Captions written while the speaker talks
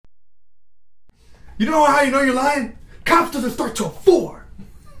You know how you know you're lying? Cops doesn't start till 4.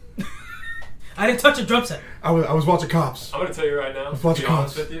 I didn't touch a drum set. I was watching Cops. I'm going to tell you right now, Let's watch to be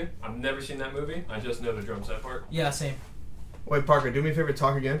Cops. honest with you, I've never seen that movie. I just know the drum set part. Yeah, same. Wait, Parker, do me a favor,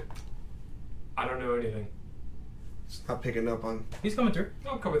 talk again. I don't know anything. It's not picking up on... He's coming through.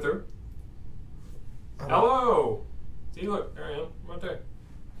 I'm coming through. I don't- Hello! See, look, there I am, right there.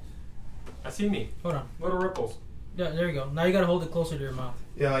 I see me. Hold on. Little ripples. Yeah, there you go. Now you gotta hold it closer to your mouth.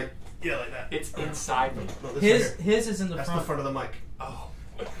 Yeah, like that. It's inside me. No, this right here. His is in the That's front. the front of the mic. Oh.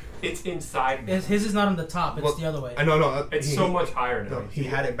 It's inside me. His is not on the top. It's Well, the other way. I know. It's so much higher now. No, he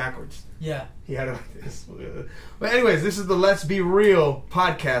had it backwards. Yeah. He had it like this. But anyways, this is the Let's Be Real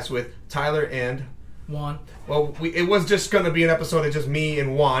podcast with Tyler and... Juan. Well, it was just going to be an episode of just me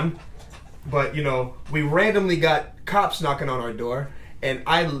and Juan. But, you know, we randomly got cops knocking on our door. And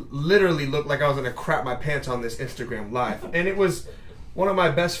I literally looked like I was going to crap my pants on this Instagram live. And it was one of my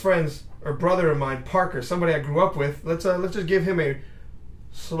best friends, or brother of mine, Parker, somebody I grew up with. Let's just give him a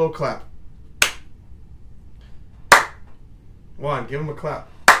slow clap. Juan, give him a clap.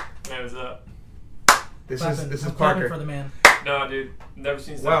 Hands up. This Clapping. is I'm clapping Parker. for the man. No, dude. Never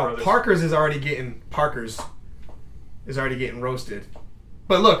seen Step Wow, Brothers. Parker's is already getting roasted.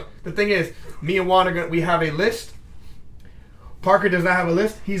 But look, the thing is, me and Juan we have a list. Parker does not have a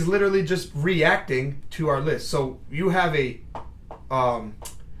list. He's literally just reacting to our list. So you have a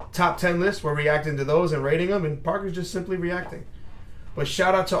top 10 list. We're reacting to those and rating them, and Parker's just simply reacting. But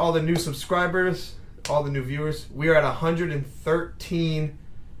shout out to all the new subscribers, all the new viewers. We are at 113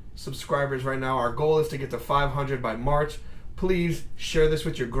 subscribers right now. Our goal is to get to 500 by March. Please share this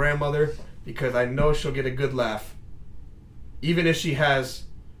with your grandmother because I know she'll get a good laugh. Even if she has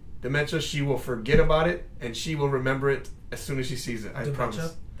dementia, she will forget about it and she will remember it as soon as she sees it. I Dementia?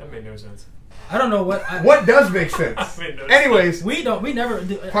 promise. That made no sense. I don't know what. What does make sense? Made no Anyways, We never.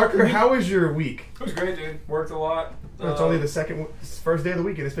 Parker, how was your week? It was great, dude. Worked a lot. It's only the first day of the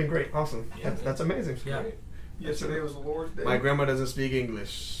week and it's been great. Awesome. Yeah. That's amazing. Yeah. Yesterday was the Lord's Day. My grandma doesn't speak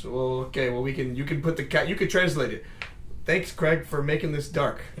English. Well, okay. Well, you can put the cat. You can translate it. Thanks, Craig, for making this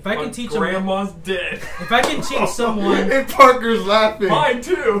dark. If I can My teach grandma's dead. if I can teach someone, And Parker's laughing. Mine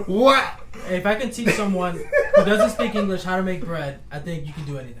too. What? if I can teach someone who doesn't speak English how to make bread, I think you can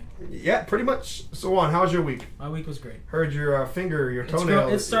do anything. Yeah, pretty much. So on. How's your week? My week was great. Heard your finger, your It's, toenail.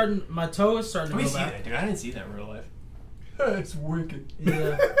 it's starting. My toe is starting Let to me go see back. that, dude. I didn't see that in real life. It's wicked.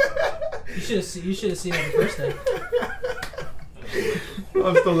 Yeah. You should have seen it the first day.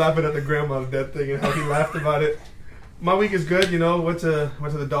 I'm still laughing at the grandma's death thing and how he laughed about it. My week is good. You know, went to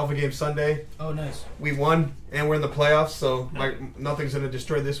the Dolphin game Sunday. Oh, nice. We won and we're in the playoffs, so nothing's gonna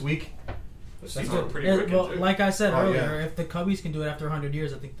destroy this week. The seasons were pretty wicked, Well, too. like I said Oh, earlier, if the Cubbies can do it after 100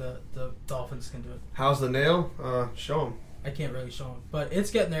 years, I think the Dolphins can do it. How's the nail? Show him. I can't really show them, but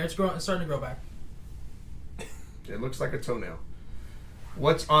it's getting there. It's growing. It's starting to grow back. It looks like a toenail.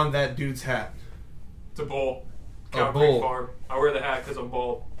 What's on that dude's hat? It's a bull. A Cow bull. Creek Farm. I wear the hat because I'm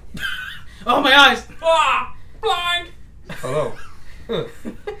bald. Oh, my eyes! Ah! Blind! Hello. Huh.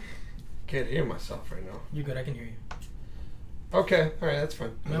 Can't hear myself right now. You're good. I can hear you. Okay, all right, that's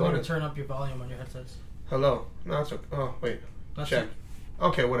fine. You might want to turn up your volume on your headsets. Hello. No, it's okay. Oh, wait. That's Check. it.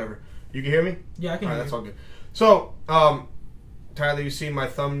 Okay, whatever. You can hear me? Yeah, I can All right, hear that's you. all good. So, Tyler, you seen my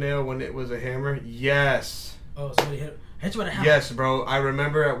thumbnail when it was a hammer? Yes. Oh, somebody hit you with a hammer. Yes, bro. I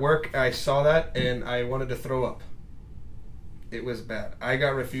remember at work I saw that and I wanted to throw up. It was bad. I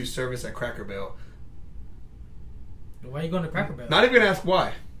got refused service at Cracker Barrel. Why are you going to Cracker Barrel? Not even gonna ask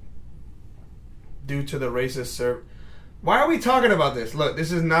why. Due to the racist serve. Why are we talking about this? Look,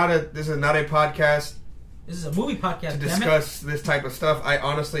 this is not a podcast This is a movie podcast. to damn it. discuss this type of stuff. I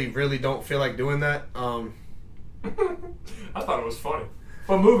honestly really don't feel like doing that. I thought it was funny.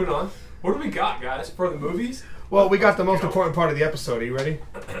 But moving on. What do we got, guys, for the movies? Well, we got the most important part of the episode. Are you ready?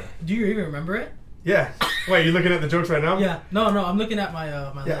 Do you even remember it? Yeah. Wait, you looking at the jokes right now? Yeah. No. I'm looking at my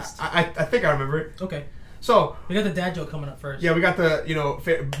my Yeah, list. I think I remember it. Okay. So, We got the dad joke coming up first. yeah, we got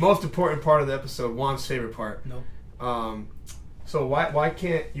the, most important part of the episode, Juan's favorite part. No. So why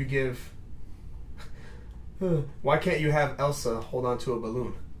can't you give... Why can't you have Elsa hold on to a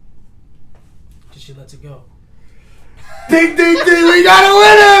balloon? Just she lets it go. Ding, ding, ding, we got a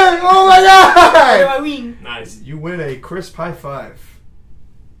winner! Oh my How do god! I win? Nice. You win a crisp high five.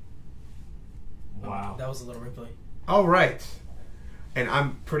 Wow. That was a little replay. All right. And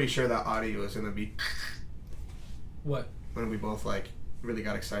I'm pretty sure that audio is going to be... What? when we both, really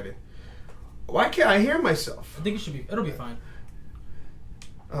got excited. Why can't I hear myself? I think it should be. It'll be fine.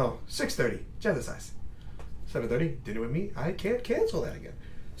 Oh, 6:30. Genesis. 7:30. Dinner with me. I can't cancel that again.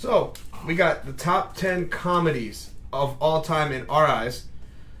 So, we got the top 10 comedies of all time in our eyes.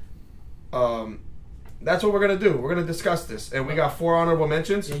 that's what we're gonna do. We're gonna discuss this, and we got 4 honorable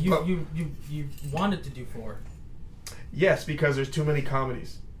mentions. Yeah, but- you wanted to do 4. yes, because there's too many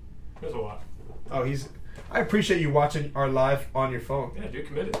comedies. There's a lot. Oh, I appreciate you watching our live on your phone. Yeah, dude,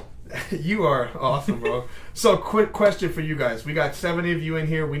 committed. You are awesome, bro. So, quick question for you guys. We got 70 of you in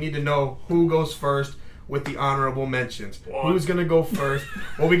here. We need to know who goes first with the honorable mentions. Juan. Who's gonna go first?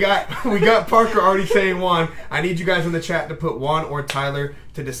 Well, we got Parker already saying Juan. I need you guys in the chat to put Juan or Tyler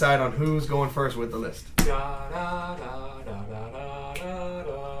to decide on who's going first with the list.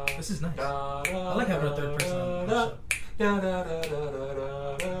 This is nice. I like having a third person on the show.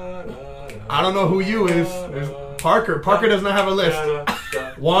 I don't know who you is. There's Parker. Parker does not have a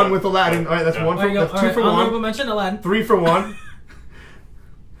list. Juan with Aladdin. All right, that's one. There you go. That's 2 All for right, honorable Juan. mention, Aladdin. 3 for Juan.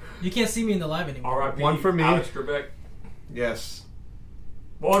 You can't see me in the live anymore. R.I.P. 1 for me. Alex Trebek. Yes.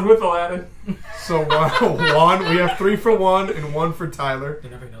 1 with Aladdin. So Juan, we have 3 for Juan and 1 for Tyler.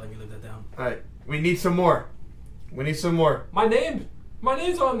 You're never gonna let me live that down. All right, we need some more. We need some more. My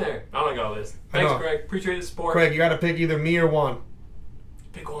name's on there. I don't got a list. I Thanks, know. Greg. Appreciate the support. Craig, you got to pick either me or Juan.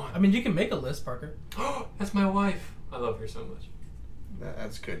 Pick one. I mean, you can make a list, Parker. That's my wife. I love her so much.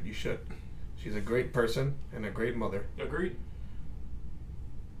 That's good. You should. She's a great person and a great mother. Agreed.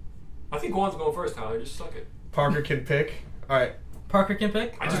 I think Juan's going first, Tyler. Just suck it. Parker can pick. All right. Parker can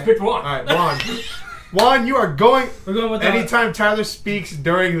pick. I just All picked one. All right, Juan. Juan, you are going. We're going with Anytime Tyler speaks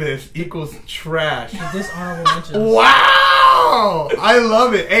during this equals trash. the dishonorable mentions. Wow! I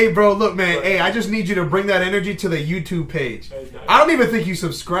love it. Hey, bro, look, man. Hey, I just need you to bring that energy to the YouTube page. I don't even think you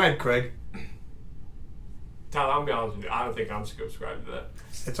subscribed, Craig. Tyler, I'm gonna be honest with you. I don't think I'm subscribed to that.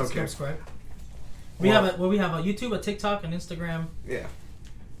 It's okay. Subscribe. We have a YouTube, a TikTok, an Instagram. Yeah.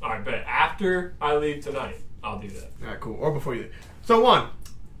 All right, but after I leave tonight, I'll do that. All right, cool. Or before you. So, Juan.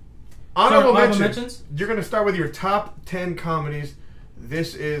 Honorable Honorable mentions. mentions? You're going to start with your top 10 comedies.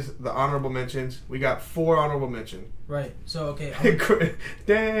 This is the honorable mentions. We got 4 honorable mentions. Right. So okay.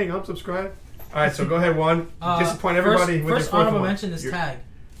 Dang, I'm subscribed. All right, so go ahead, Juan. Disappoint first, everybody with your First fourth honorable one. mention is Your- Tag.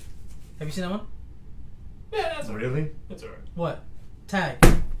 Have you seen that one? Yeah, that's all right. Really? That's all right. What? Tag.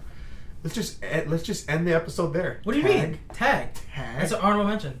 Let's just end the episode there. What do you mean? Tag. Tag. That's an honorable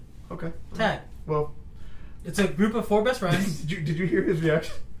mention. Okay. Tag. Well, It's a group of 4 best friends. did you hear his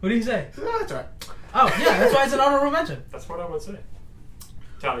reaction? What do you say? No, that's all right. Oh yeah, that's why it's an honorable mention. That's what I would say.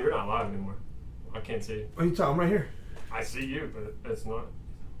 Tyler, you're not live anymore. I can't see you. What are you talking? I'm right here. I see you, but it's not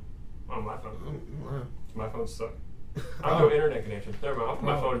on my phone. My phone's stuck. I have Oh. no internet connection. Never mind. I'll put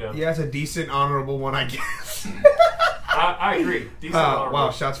my phone down. Yeah, it's a decent, honorable one, I guess. I agree. Decent. honorable. Wow,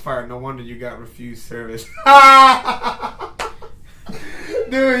 shots fired. No wonder you got refused service.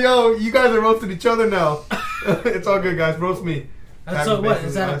 Dude, yo, you guys are roasting each other now. It's all good, guys. Roast me. So what?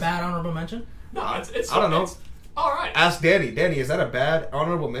 Is that a bad honorable mention? No, it's I don't know. It's all right. Ask Danny. Danny, is that a bad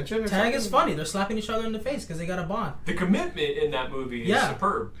honorable mention? or Tag something? is funny. They're slapping each other in the face because they got a bond. The commitment in that movie is Yeah.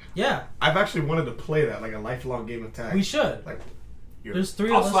 superb. Yeah, I've actually wanted to play that, like a lifelong game of tag. we should. Like, There's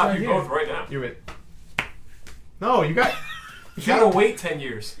 3 I'll of us slap right you here. both right now. you're it. No, you got. You gotta wait 10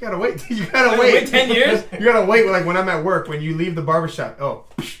 years. You gotta wait. You gotta wait. 10 years? You gotta wait. Like when I'm at work, when you leave the barbershop. Oh,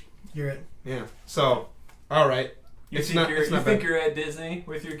 You're it. yeah. So, all right. You It's think not- you're it's not you think bad. you're at Disney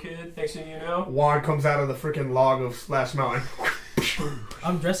with your kid. Next thing you know, Juan comes out of the freaking log of Splash Mountain.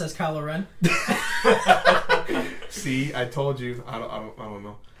 I'm dressed as Kylo Ren. See, I told you. I don't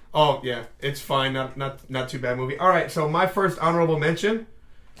know. Oh yeah, it's fine. Not too bad movie. All right. So my first honorable mention.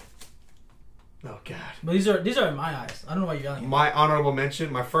 Oh God. But these are in my eyes. I don't know why you're yelling. At me. My honorable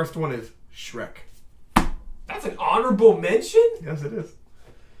mention. My first one is Shrek. that's an honorable mention. Yes, it is.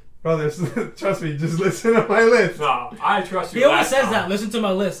 Brothers, trust me. Just listen to my list. No, I trust you. He always last says time. that. Listen to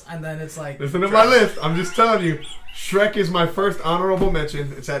my list, and then it's like Listen to my list. I'm just telling you. Shrek is my first honorable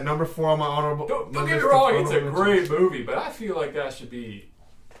mention. It's at number 4 on my honorable. Don't my get me list of wrong. It's a honorable great mentions. movie, but I feel like that should be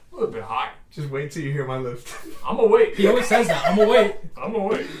a little bit higher. Just wait till you hear my list. I'm gonna wait. he always says that. I'm gonna wait. I'm gonna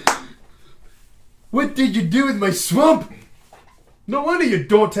wait. What did you do with my swamp? No wonder you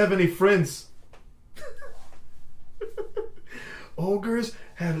don't have any friends. Ogres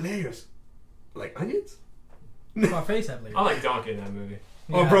have layers. Like onions? My face have later. I like Donkey in that movie.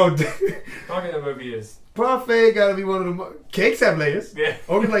 Oh, bro. Donkey in that movie is Parfait gotta be one of the cakes have layers. yeah.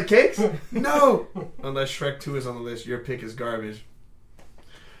 Ogres like cakes? No. Unless Shrek 2 is on the list, your pick is garbage.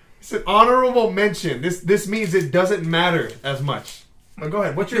 It's an honorable mention. This means it doesn't matter as much. But go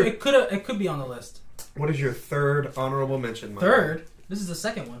ahead. What's your It could be on the list. what is your third honorable mention? Mike? Third. This is the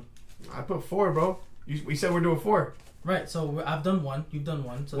second one. I put 4, bro. We said we're doing 4. Right. So I've done 1. You've done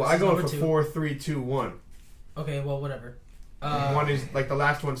 1. So Well, this I is go number for 2. 4, 3, 2, 1. Okay. Well, whatever. One is like the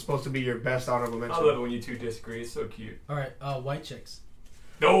last one's supposed to be your best honorable I mention. love it when you two disagree. It's so cute. All right. White chicks.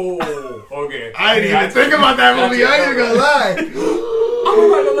 No. Okay. I didn't even think about that movie. I ain't gonna lie. I'm gonna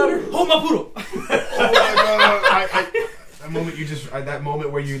write a letter. Hold my poodle. Oh my god! That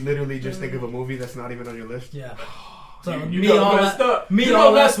moment where you literally just think of a movie that's not even on your list. Yeah. So You me done all messed up. me You all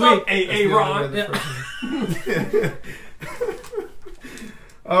done last messed up. week. Hey, That's Ron. the other person.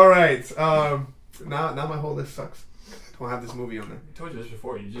 All right. Now my whole list sucks. Don't have this movie on there. I told you this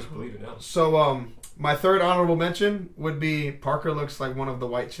before. You just believe it now. So my third honorable mention would be Parker looks like one of the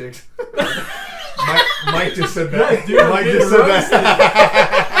white chicks. Mike just said that. Yeah, dude, Mike I'm just getting said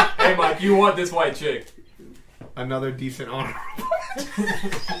that. Hey, Mike, you want this white chick? Another decent honorable.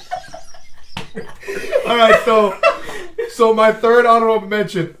 All right, so my third honorable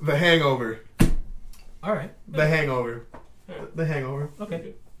mention, The Hangover. All right. The Hangover. Yeah. The Hangover.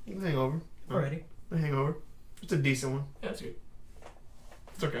 Okay. The Hangover. Alrighty. The Hangover. It's a decent one. Yeah, that's good.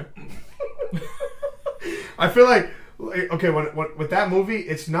 It's okay. I feel like okay, when with that movie,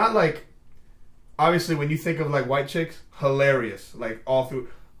 it's not like obviously when you think of like white chicks, hilarious, like all through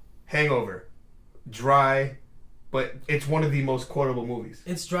Hangover, dry, but it's one of the most quotable movies.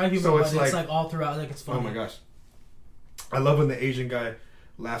 It's dry humor, So but it's it's like- like all throughout. Like it's funny. Oh my gosh, I love when the Asian guy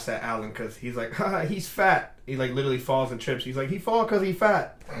laughs at Alan because he's like, haha, he's fat. He like literally falls and trips. He's like, he fall because he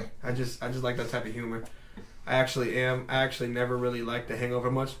fat. I just like that type of humor. I actually never really liked The Hangover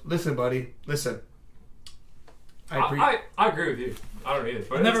much. Listen, buddy, listen. I agree with you. I don't either.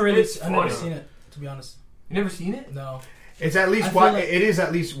 But I've never it's I've never funny. seen it, to be honest. You never seen it? No. It's at least I feel like- it is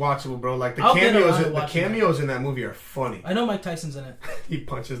at least watchable, bro. Like the I'll get cameos, around to the watching cameos in that movie are funny. I know Mike Tyson's in it. He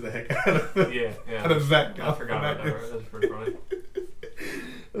punches the heck out of Yeah. out of Zach. I forgot about that. That's pretty funny.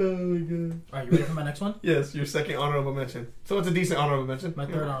 Oh my god. All right, you ready for my next one? Yes, your second honorable mention. So it's a decent honorable mention. My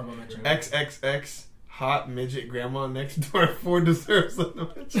third honorable mention. XXX hot midget grandma next door 4 deserves an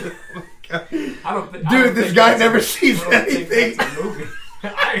mention. Oh my god. I don't think. Dude, this guy never sees I don't think anything. that's a movie.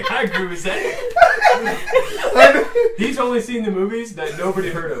 I agree with that. He's only seen the movies that nobody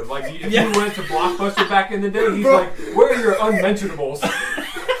heard of. Like, if Yeah. you went to Blockbuster back in the day, he's Bro. like, where are your unmentionables?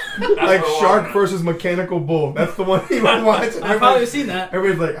 That's Like what I Shark want. versus Mechanical Bull. That's the one he would watch. I've probably seen that.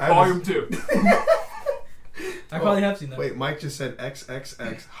 Everybody's like, Volume 2. I probably have seen that. Wait, Mike just said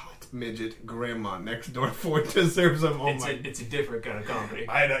XXX hot midget grandma next door 4 deserves them. Oh It's my. a different kind of comedy.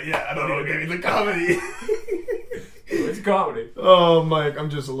 I know, yeah, I don't Oh, even okay. think it's a comedy. It's a comedy. Oh, Mike, I'm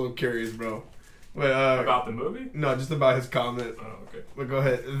just a little curious, bro. Wait, About the movie? no, just about his comment. Oh, okay. But go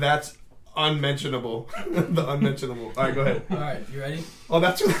ahead. That's unmentionable. The unmentionable. All right, go ahead. All right, you ready? Oh,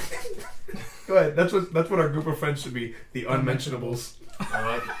 that's what. Go ahead. That's what our group of friends should be. The unmentionables. I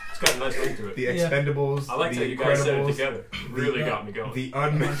like it. It's got a nice ring to it. The Yeah. Expendables. I like the how you guys said it Incredibles, together. Really Yeah. got me going. The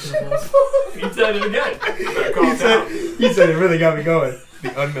unmentionables. He said it again. You better calm down. He said it really got me going.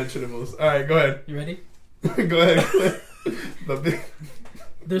 The unmentionables. All right, go ahead. You ready? Go ahead. The big.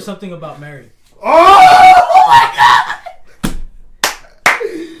 There's something about Mary. Oh my god!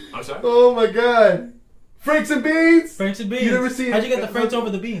 I'm sorry? Oh my god! Franks and beans. Franks and beans. You never seen- How'd you get the Franks over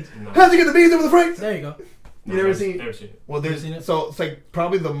the beans? No. How'd you get the beans over the Franks? There you go. You never seen? Never seen it. Well, there's seen it? so it's like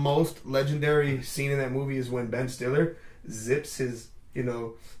probably the most legendary scene in that movie is when Ben Stiller zips his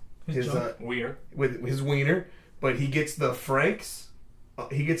his junk. Wiener. with his wiener, but he gets the Franks.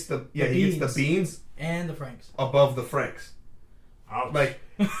 He gets the beans. beans And the Franks. above the Franks. Ouch. Like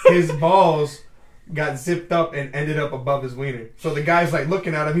his balls got zipped up and ended up above his wiener. So the guy's like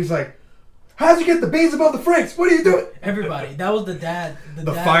looking at him. He's like, "How'd you get the beans above the Franks? What are you doing?" Everybody. That was the dad. The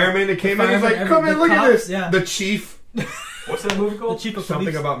dad, fireman that came in. He's fireman, like, "Come in, the look at cops, this." yeah. The chief. What's that movie The called? chief of Something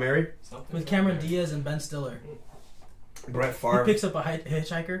police. about Mary. Something With about Cameron Mary. Diaz and Ben Stiller. Brett He Favre. picks up a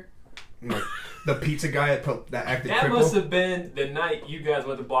hitchhiker. Like, the pizza guy that acted That crippled. must have been the night you guys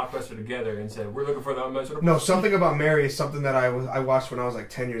went to Blockbuster together and said, we're looking for the unmentionable. No, something about Mary is something that I watched when I was like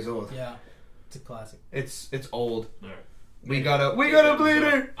 10 years old. Yeah. It's a classic. It's old. Alright. We got a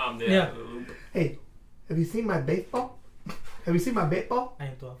bleeder. I'm there. Yeah. Hey, have you seen my baseball? Have you seen my baseball? I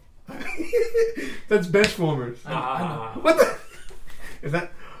am 12. That's Benchwarmers. I know. What the? Is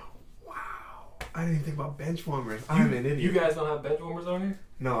that? Wow. I didn't even think about Benchwarmers. I'm an idiot. You guys don't have bench warmers on here?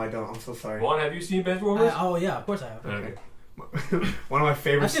 No, I don't. I'm so sorry. Juan, have you seen bench warmers? Oh yeah, of course I have. Okay. One of my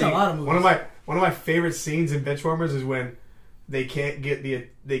favorite. I've seen a lot of movies. One of my favorite scenes in Benchwarmers is when they can't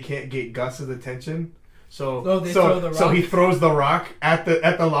get Gus's attention. So They throw the so rock? he throws the rock at the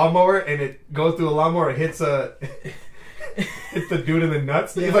lawnmower and it goes through the lawnmower and hits the dude in the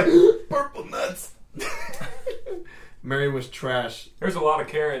nuts. Yeah. He's like purple nuts. Mary was trash. There's a lot of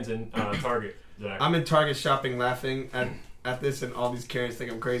Karens in Target, Zach. I'm in Target shopping laughing at this and all these Karens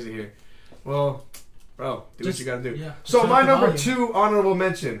think I'm crazy here. Well, bro, do what you gotta do. Yeah. So Turn my up the number volume. 2 honorable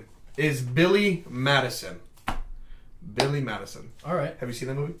mention is Billy Madison. Billy Madison. All right. Have you seen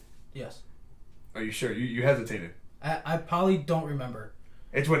that movie? Yes. Are you sure? You hesitated. I probably don't remember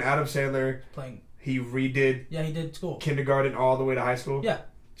It's when Adam Sandler, playing. he redid Yeah, he did school. kindergarten all the way to high school. Yeah.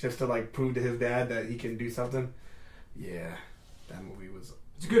 Just to like prove to his dad that he can do something. Yeah, that movie was.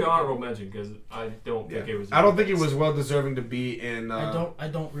 It's a good honorable mention because I don't think it was. I don't think it was well deserving to be in. I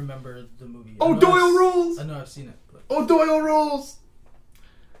don't remember the movie. Oh, Doyle rules. I know I've seen it. But. Oh, Doyle rules.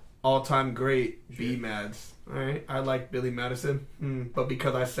 All-time great, B-Mads. All right, I like Billy Madison, but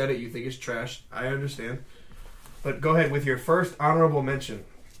because I said it, you think it's trash. I understand. But go ahead with your first honorable mention.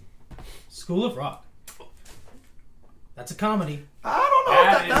 School of Rock. That's a comedy.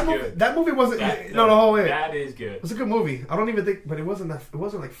 I don't know. That movie wasn't. No, wait. That is good. It's a good movie. I don't even think, but it wasn't that. It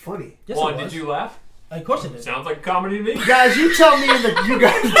wasn't like funny. Yes, Well, it was. did you laugh? Of course it did. Sounds like a comedy to me. Guys, you tell me in the.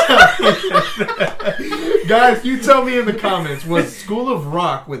 Guys, you tell me in the comments. Was School of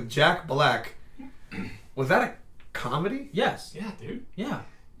Rock with Jack Black? Was that a comedy? Yes. Yeah, dude. Yeah.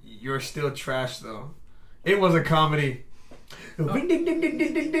 You're still trash though. It was a comedy.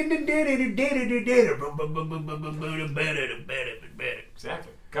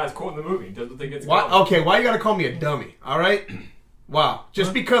 Exactly. Guy's quoting the movie. Doesn't think it's a Why? comedy. Okay, why you gotta call me a dummy? All right. Wow.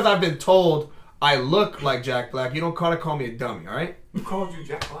 Just because I've been told I look like Jack Black, you don't gotta call me a dummy. All right. Who called you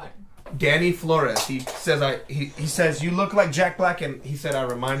Jack Black? Danny Flores. He says he says you look like Jack Black, and he said I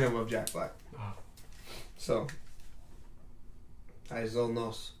remind him of Jack Black. Oh. So, I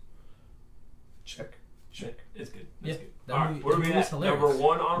nos. Check. It's good. Yeah, It's good. that All right, movie- where are that we movie's at? hilarious. Number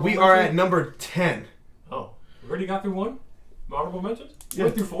one honorable We are at mention? number 10. Oh, we already got through one? Honorable mentions? Yeah.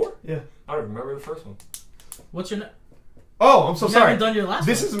 Went through four? Yeah. I don't remember the first one. What's your? Oh, I'm so You sorry. haven't done your last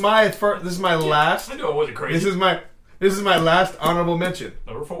This one. is my first. This is my last. I know it wasn't crazy. This is my last honorable mention.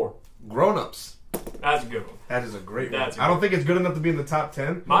 Number 4. Grown Ups. That's a good one. That is a great one. That's a I don't good think it's good enough to be in the top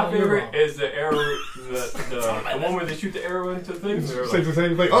 10. My No, you're favorite wrong. is the arrow, the one where they shoot the arrow into things. They're It's like,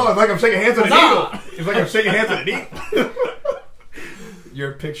 like, oh, it's like I'm shaking hands with an eagle. Huzzah! It's like I'm shaking hands with an eagle.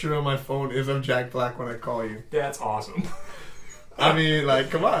 Your picture on my phone is of Jack Black when I call you. that's awesome. I mean, like,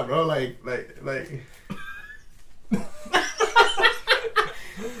 come on, bro. Like.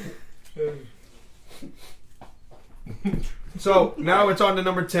 So now it's on to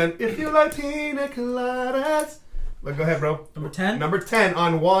number 10. If you like pina coladas. But go ahead, bro. Number 10. Number 10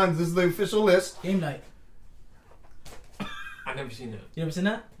 on Juan's. This is the official list. Game Night. I've never seen that. You ever seen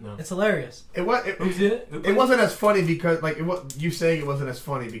that? No. It's hilarious. It was. Who's in it? Who It plays wasn't as funny because, like, you saying it wasn't as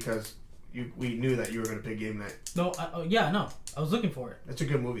funny because we knew that you were going to pick Game Night. No. Yeah. No. I was looking for it. It's a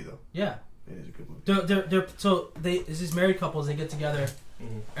good movie, though. Yeah. It is a good movie. It's these married couples. They get together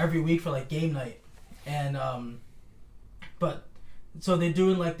every week for like game night, and but so they're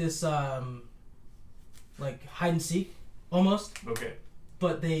doing like this like hide and seek almost. Okay.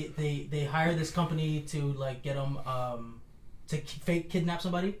 But they hire this company to like get them to fake kidnap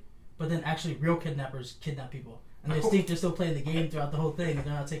somebody, but then actually real kidnappers kidnap people, and they think they're still playing the game throughout the whole thing, and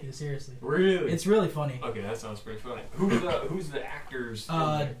they're not taking it seriously. Really? It's really funny. Okay, that sounds pretty funny. Who's the actors? in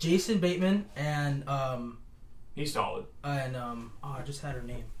there? Jason Bateman and He's solid. oh, I just had her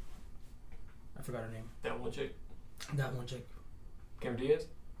name. I forgot her name. That one chick, That one chick. Cameron Diaz.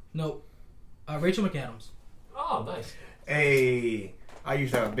 No, Rachel McAdams. Oh, nice. Hey, I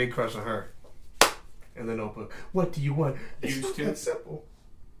used to have a big crush on her. In the Notebook. What do you want? It's Used not to? that simple.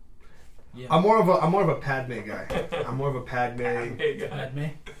 Yeah. I'm more of a Padme guy. I'm more of a Padme. Hey, guy. Padme.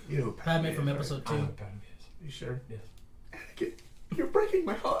 You know who Padme is, from right? episode I 2. like Padme Diaz. You sure? Yes. Anakin, you're breaking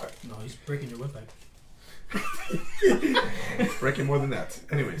my heart. No, he's breaking your windpipe. Breaking more than that.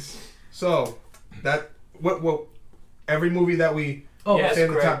 Anyways, so that what every movie that we Oh, Yes, say in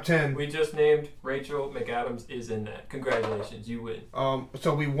the correct. top 10. We just named Rachel McAdams is in that. Congratulations, you win.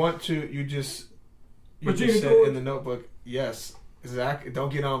 So we want to. You just Regina said George. in the Notebook. Yes, Zach.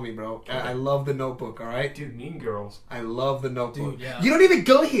 Don't get on me, bro. I love the Notebook. All right. Dude, Mean Girls. I love the Notebook. Dude, yeah. You don't even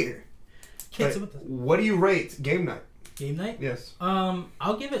go here. Kids But with the what do you rate Game Night? game night. Yes.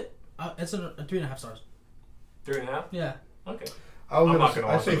 I'll give it. It's a 3.5 stars. 3.5. Yeah, Okay. I'm not gonna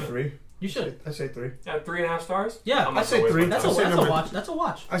I say argue it. 3. you should. I say 3. Yeah, 3.5 stars. Yeah, I'm I not say gonna waste 3. my That's time. I'll say a number watch. That's a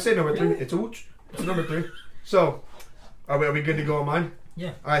watch. I say number 3. Really? It's a wooch. It's number 3. So, are we good to go on mine? Yeah.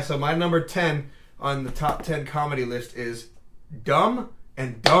 All right. So my number 10 on the top 10 comedy list is Dumb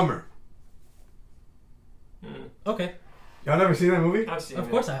and Dumber. Okay. Y'all never seen that movie? I've seen Of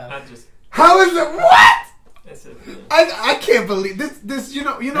it. course I have. I just. How is it? What? That's it. I can't believe this. You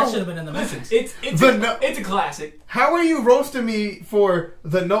know. That should have been in the mentions. It's The a classic. How are you roasting me for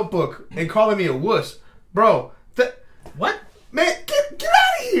the Notebook and calling me a wuss, bro? What? Man, get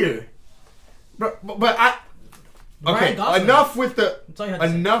out of here, bro. But I. Okay, Ryan Gosling. enough with the That's all you had to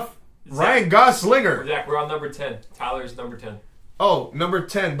say. enough Ryan Goslinger. Zach, we're on number 10. Tyler's number 10. Oh, number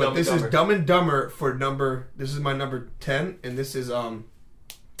 10, but Dumb and this is Dumber. Dumb and Dumber for number. This is my number 10, and this is Dumb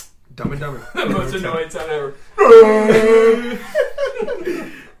and Dumber. The most annoying sound ever.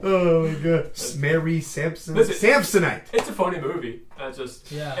 Oh my god, Mary Sampson, Listen, Samsonite. It's a funny movie. I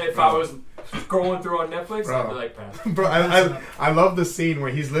just Yeah. if I was scrolling through on Netflix, Bro. I'd be like, pass. Bro, I love the scene where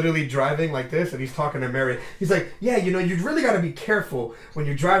he's literally driving like this and he's talking to Mary. He's like, yeah, you really got to be careful when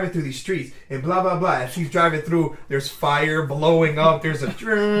you're driving through these streets and blah, blah, blah. As he's driving through, there's fire blowing up. There's a...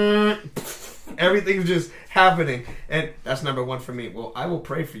 Everything's just happening. And that's number 1 for me. Well, I will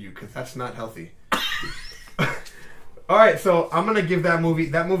pray for you because that's not healthy. All right, so I'm going to give that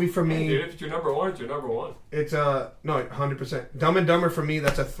movie for me... Hey, dude, if it's your number 1, it's your number 1. It's no, 100%. Dumb and Dumber for me,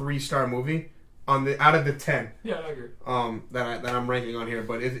 that's a 3-star movie out of the 10. Yeah, I agree. That I'm ranking on here,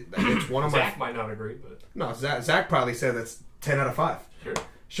 but it's one of my. Zach might not agree, but No, Zach probably said that's 10 out of 5. sure.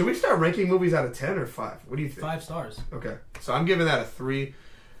 Should we start ranking movies out of 10 or 5? What do you think? 5 stars. Okay, so I'm giving that a 3.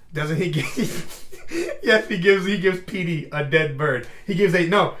 Doesn't he give? Yes, he gives Petey a dead bird. He gives a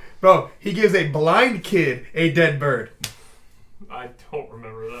blind kid a dead bird. I don't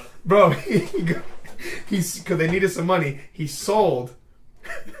remember that. Bro, he's because they needed some money. He sold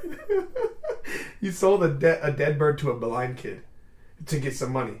a dead bird to a blind kid to get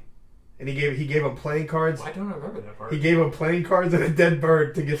some money, and he gave him playing cards. Why don't I remember that part? He gave him playing cards and a dead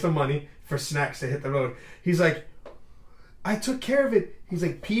bird to get some money for snacks to hit the road. He's like, I took care of it. He's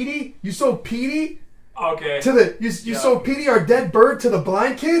like, Petey, you sold Petey Okay. to the you sold Petey our dead bird to the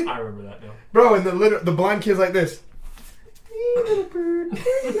blind kid, I remember that now. bro. And the blind kid's like this. Little bird,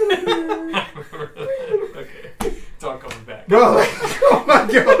 little bird. I remember that. Okay. It's all coming back. Bro, like, oh my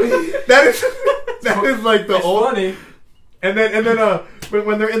god, that is like the It's old. funny. And then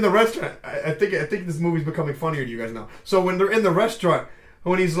when they're in the restaurant, I think this movie's becoming funnier to you guys now. So when they're in the restaurant,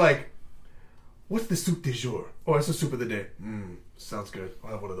 when he's like, "What's the soup du jour?" Oh, it's the soup of the day. Sounds good.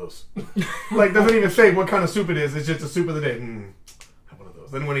 I'll have one of those. Like doesn't even say what kind of soup it is. It's just a soup of the day. Have one of those.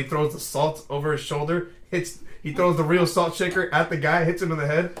 Then when he throws the salt over his shoulder, he throws the real salt shaker at the guy, hits him in the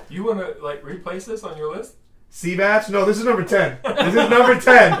head. You want to like replace this on your list? Sea bass? No, this is number 10. This is number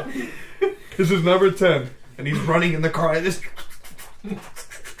 10. This is number 10. And he's running in the car like this.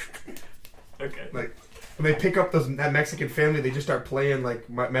 Okay. Like, when they pick up that Mexican family, they just start playing, like,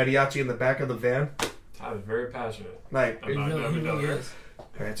 mariachi in the back of the van. Tyler's very passionate. Like, I'm not He gonna really be is.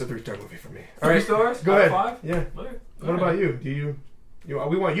 alright, it's a 3-star movie for me. 3 stars? Go Out ahead. of 5? Yeah. Okay. What about you? Do you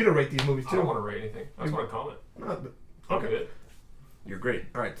we want you to rate these movies, I too. don't want to rate anything. I just want to comment. I'm Okay. good. You're great.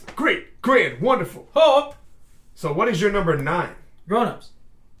 Alright. Great. Grand. Wonderful. Hope. So, what is your number 9? Grown-ups.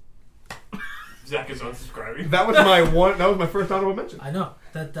 Zach is unsubscribing. That was my first honorable mention. I know.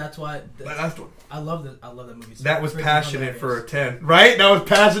 That's why. That last one. I love that movie. So That was freaking passionate for a hilarious. 10. Right? That was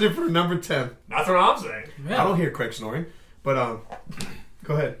passionate for number 10. That's what I'm saying. Yeah. I don't hear Craig snoring, but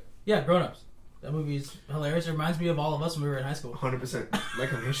go ahead. Yeah, Grown-ups. That movie's hilarious. It reminds me of all of us when we were in high school. 100%.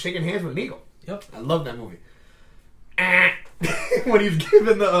 Like I'm shaking hands with an eagle. Yep. I love that movie. when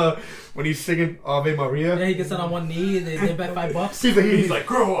he's singing Ave Maria. Yeah, he gets down on one knee. They bet $5. He's like,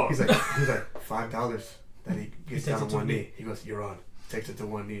 grow up. he's like $5 that he gets down on one knee. He goes, "You're on." Takes it to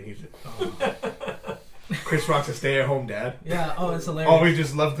one knee, and he's like, Chris Rock's a stay-at-home dad. Yeah. Oh, it's hilarious. Always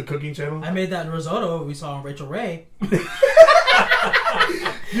just loved the cooking channel. I made that risotto we saw on Rachel Ray.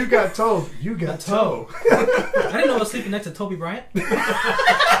 You got told. You got toe. I didn't know I was sleeping next to Toby Bryant.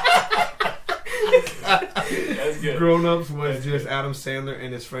 That's good. Grown Ups was just Adam Sandler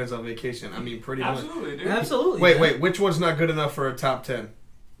and his friends on vacation. I mean, pretty much. Absolutely, dude. Absolutely. Wait, man. wait. Which one's not good enough for a top 10?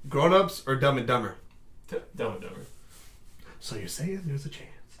 Grown Ups or Dumb and Dumber? Dumb and Dumber. So you're saying there's a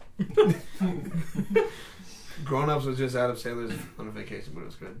chance. Grown Ups was just Adam Sandler's on a vacation, but it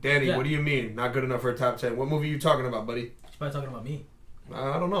was good. Danny, Yeah. what do you mean not good enough for a top 10? What movie are you talking about, buddy? She's probably talking about me.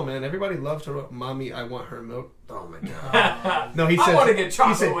 I don't know, man. Everybody loves her. Mommy, I want her milk. Oh my god. Oh. No, he I said. want to get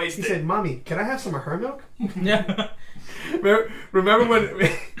chocolate he said, wasted. He said, "Mommy, can I have some of her milk?" Yeah. Remember when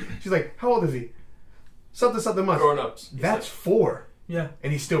she's like, "How old is he?" Something months. Grown ups. That's 4, Yeah.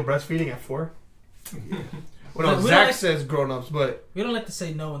 and he's still breastfeeding at 4. Well, But no, we Zach like- says grown ups, but We don't like to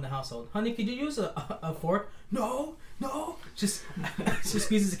say no in the household. Honey, could you use a fork? No. Just she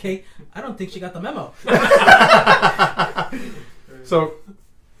squeezes a cake. I don't think she got the memo. so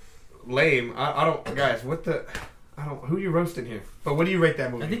lame. I don't, guys. Who you roasting here? But what do you rate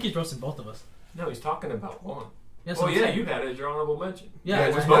that movie? I think he's roasting both of us. No, he's talking about one. Yes, Oh I'm yeah, saying. you had it as your honorable mention. Yeah,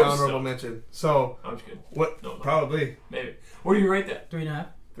 it was I my had- both honorable stuff. mention. So I'm just kidding. what? No, Probably maybe. What do you rate that? 3.5.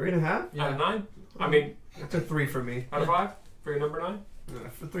 3.5. Yeah. Out of 9? I mean, That's a 3 for me. out of 5 for your number 9?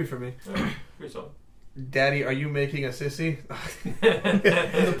 3 for me. Pretty solid. Daddy, are you making a sissy?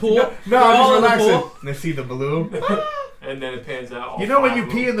 In the pool. No, They're all I'm in the just relaxing. pool. They see the balloon. And then it pans out. You know when you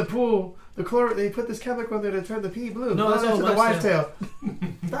pee in the pool, they put this chemical in there to turn the pee blue. No, that's that's all the wives' wives' tale.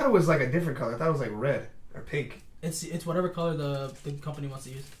 I thought it was like a different color. I thought it was like red or pink. It's whatever color the company wants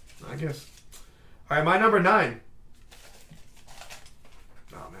to use. I guess. All right, my number 9.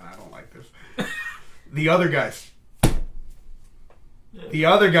 Oh man, I don't like this. The Other Guys. The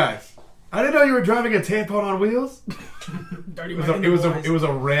Other Guys. I didn't know you were driving a tampon on wheels. Dirty It was Mike a, it was and a, the it was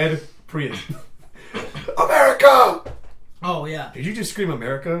a red Prius. America! Oh yeah. Did you just scream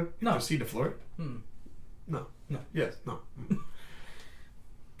America? No. Proceed to Florida? No. No. Yes. No.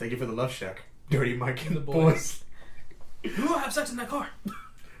 Thank you for the love shack. Dirty Mike and The the boys. boys. We will have sex in that car.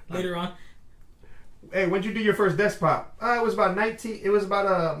 Later on. Hey, when'd you do your first desk pop? It was about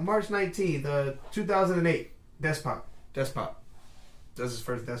March 19th, 2008. Desk pop. Desk pop. Does his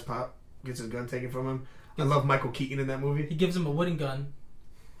first desk pop. Gets his gun taken from him. I love Michael Keaton in that movie. He gives him a wooden gun.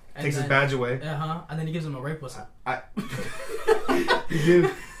 Takes his badge away. And then he gives him a rape whistle.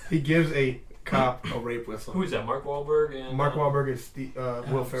 He gives a cop a rape whistle. Who is that? Mark Wahlberg and Mark Wahlberg is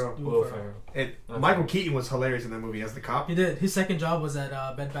Will Ferrell. Will Ferrell. And That's Michael right. Keaton was hilarious in that movie as the cop. He did. His second job was at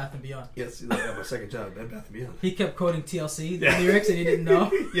Bed Bath & Beyond. Yes, he's like, I have my second job, Bed Bath & Beyond. He kept quoting TLC, the Yeah. lyrics, and he didn't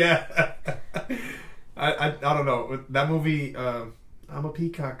know. Yeah. I don't know. With that movie, I'm a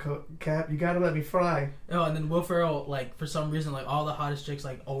peacock, Cap. You gotta let me fly. Oh, and then Will Ferrell, like, for some reason, like, all the hottest chicks,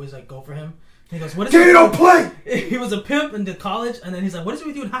 like, always, like, go for him. And he goes, what is Gator it? don't play! He was a pimp into college, and then he's like, what is it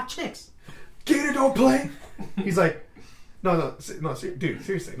with you and hot chicks? Gator don't play! He's like, no, dude,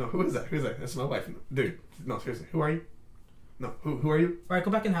 seriously. No, who is that? Who's that? That's my wife. Dude, no, seriously. Who are you? No, who are you? All right,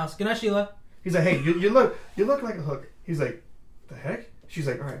 go back in the house. Good night, Sheila. He's like, hey, you look like a hook. He's like, the heck? She's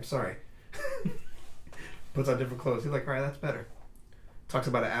like, all right, I'm sorry. Puts on different clothes. He's like, all right, that's better. Talks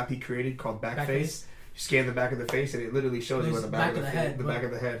about an app he created called Backface. Backface. You scan the back of the face, and it literally shows you where the back of the head. The back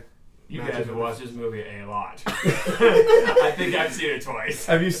of the head. You matches guys have with- watched this movie a lot. I think I've seen it twice.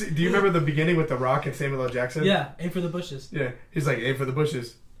 Have you seen? Do you remember the beginning with The Rock and Samuel L. Jackson? Yeah, aim for the bushes. Yeah. He's like, aim for the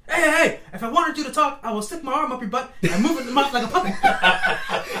bushes. Hey, if I wanted you to talk, I will stick my arm up your butt and move it in the mouth like a puppet.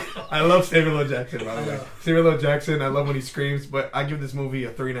 I love Samuel L. Jackson, by the I way. know. Samuel L. Jackson, I love when he screams, but I give this movie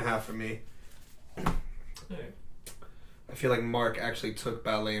a 3.5 for me. I feel like Mark actually took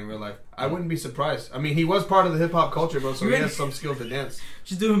ballet in real life. I wouldn't be surprised. I mean, he was part of the hip hop culture, bro, so he has some skill to dance.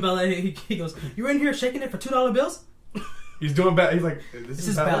 She's doing ballet. He goes, you in here shaking it for $2 bills? He's doing He's like, This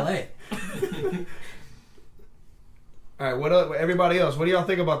is ballet. All right, what else? Everybody else, what do y'all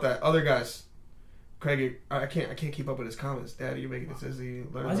think about that? Other guys, Craig, I can't keep up with his comments. Daddy, you're making this easy.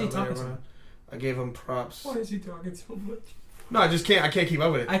 Why is he talking so much? I gave him props. Why is he talking so much? No, I just can't. I can't keep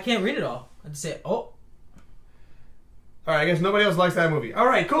up with it. I can't read it all. I just say, oh, All right, I guess nobody else likes that movie. All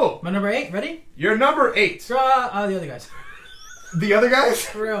right, cool. my number 8, ready? You're number 8. Draw the other guys. The other guys?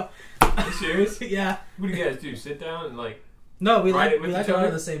 For real. Are you serious? Yeah. What do you guys do? Sit down and like... No, we Write like it with a each lot other?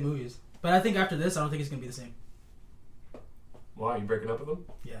 of the same movies. But I think after this, I don't think it's going to be the same. Wow, you breaking up with them?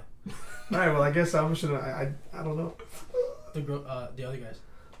 Yeah. All right, well, I guess I'm just gonna. I don't know. The other guys.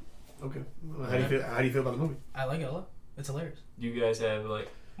 Okay. Well, how do you feel about the movie? I like it a lot. It's hilarious. Do you guys have like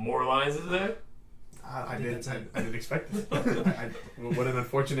more lines in there? I think didn't. that's it. I didn't expect it. What an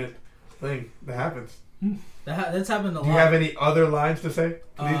unfortunate thing that happens. That's happened a lot. Do you have any other lines to say?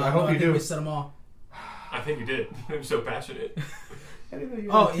 Please, I hope no, you think do. we said them all. I think you did. I'm so passionate. I didn't know you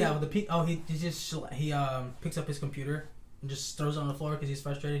Oh had yeah, two. with the he picks up his computer and just throws it on the floor because he's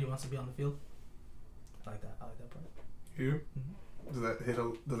frustrated. He wants to be on the field. I like that. I like that part. You? Does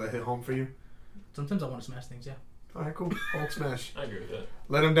that hit home for you? Sometimes I want to smash things. Yeah. All right, cool. Hulk smash. I agree with that.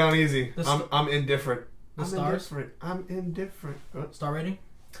 Let him down easy. The I'm indifferent. the I'm stars? indifferent. I'm indifferent. Star rating?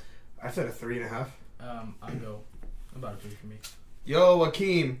 I said a 3.5. I go about a 3 for me. Yo,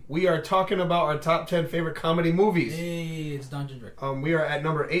 Akeem, we are talking about our top 10 favorite comedy movies. Hey, it's Dungeon Drake. We are at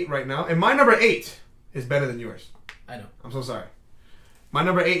number 8 right now, and my number 8 is better than yours. I know. I'm so sorry. My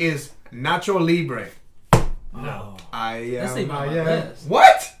number 8 is Nacho Libre. No. That's not my list.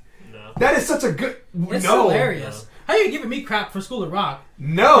 What? No. That is such a good. It's no. hilarious. How are you giving me crap for School of Rock?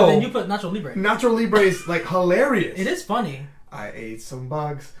 No. But then you put Nacho Libre. Nacho Libre is like hilarious. It is funny. I ate some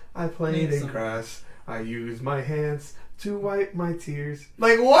bugs. I played in grass. I used my hands to wipe my tears.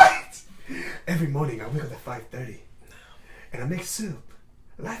 Like what? Every morning I wake up at 5:30 and I make soup.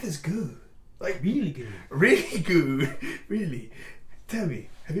 Life is good. Like Really good. really good. Really. Tell me,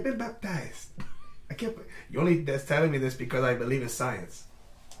 have you been baptized? I can't. You only that's telling me this because I believe in science.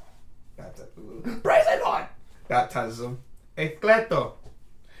 Praise the Lord. Baptism. Ecleto.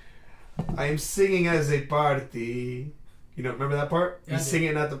 I am singing as a party. You know, remember that part? Yeah, I He's do.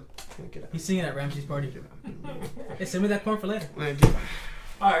 singing at the. He's singing at Ramsey's party. Hey, send me that corn for later.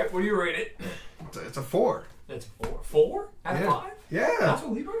 All right, what do you rate it? It's a 4. It's 4. 4 out of 5? Yeah.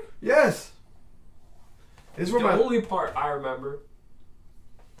 Nacho Libre? Yes. This is where The my only part I remember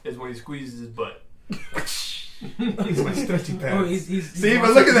is when he squeezes his butt. he's my stretchy pants. Oh, he's See,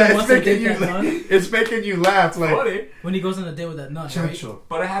 wants but look to- at that. he It's wants to making date you. that nun. It's making you laugh. Like Funny, When he goes on a date with that nun, right? Chancho.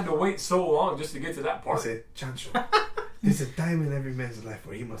 but I had to wait so long just to get to that I part. said, Chancho. There's a time in every man's life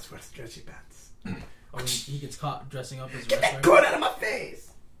where he must wear stretchy pants. Oh, he gets caught dressing up as a Get that wrestler. corn out of my face.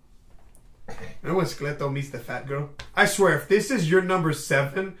 Remember when Skeleto meets the fat girl? I swear, if this is your number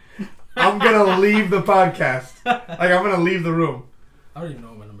 7, I'm gonna leave the podcast. Like I'm gonna leave the room. I don't even know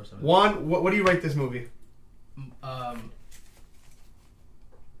what my number 7 is. Juan, what do you rate this movie? I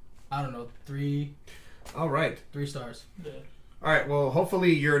don't know, 3 All right. stars. Yeah. All right, well,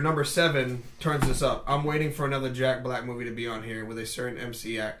 hopefully your number 7 turns this up. I'm waiting for another Jack Black movie to be on here with a certain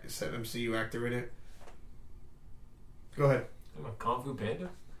MCU actor in it. Go ahead. I'm a Kung Fu Panda?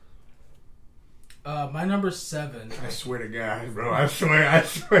 My number 7. I swear to God, bro. I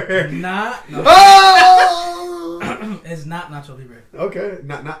swear. Not. No, Oh! it's not Nacho Libre. Okay,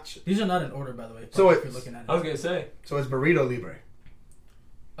 not. These are not in order, by the way. So if it's- you're looking at I was it. going to say, So it's Burrito Libre.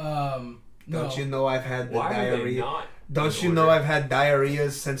 No. Don't you know I've had the why are they diarrhea? not? Don't in you know order? I've had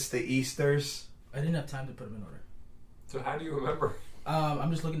diarrheas since the Easters? I didn't have time to put them in order. So how do you remember? I'm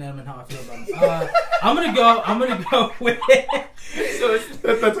just looking at them and how I feel about them. I'm gonna go with. So it's,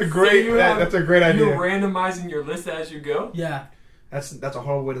 That's a great. you have- that's a great idea. You're randomizing your list as you go? Yeah. That's a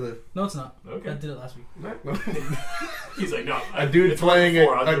horrible way to live. No, it's not. Okay. I did it last week. He's like, no. A dude it's playing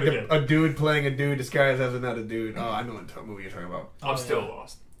before, I'll do it again. a dude playing a dude disguised as another dude. Oh, I know what movie you're talking about. I'm Oh, still yeah.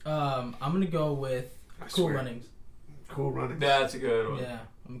 lost. I'm gonna go with I Cool swear. Runnings. Cool running. That's a good one. Yeah,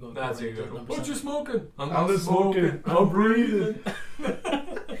 I'm gonna go. That's Cool a good one. Runnings, What number you 7. smoking? I'm not just smoking. I'm breathing.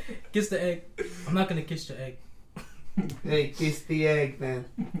 Kiss the egg. I'm not gonna kiss your egg. Hey, kiss the egg, man.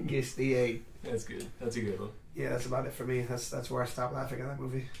 Kiss the egg. That's good. That's a good one. Yeah, that's about it for me. That's where I stopped laughing at that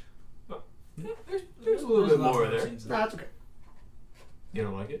movie. Yeah, there's a little bit lot more better there. scenes Nah, it's okay. You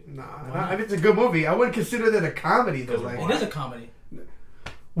don't like it? Nah, Why not? I mean, it's a good movie. I wouldn't consider that a comedy though. Because of Like, It is a comedy.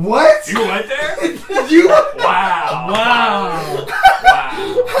 what? You went there? You? Wow. Wow.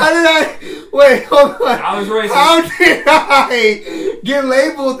 Wow. How did I? Wait, hold on. I was racist. How did I get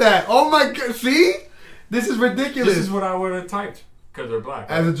labeled that? Oh my god! See, this is ridiculous. This is what I would have typed. Because they're black.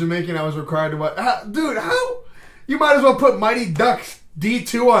 As a Jamaican, I was required to watch. Dude, how? You might as well put Mighty Ducks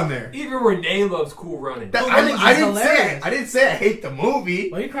D2 on there. Even Renee loves Cool Running. That- Cool I Runnings didn't is say hilarious. I didn't say I hate the movie.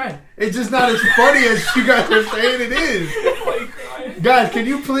 Why are you crying? It's just not as funny as you guys are saying it is. Why you crying? Guys, can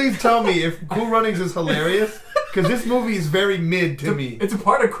you please tell me if Cool Runnings is hilarious? Because this movie is very mid to me. It's a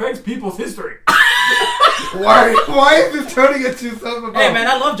part of Craig's people's history. Why is this turning into something about Hey man,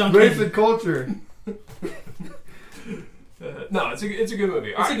 I love John race Candy. and culture? No, it's a good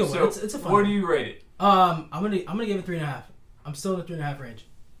movie. It's a good one. It's a fun What one. do you rate it? I'm gonna give it 3.5. I'm still in the 3.5 range.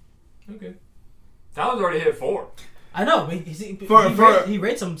 Okay. Tyler's already hit 4. I know, but he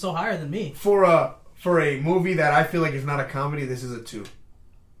rates them so higher than me. For a movie that I feel like is not a comedy, this is a 2.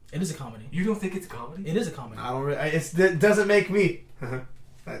 It is a comedy. You don't think it's a comedy? It is a comedy. I don't. It doesn't make me.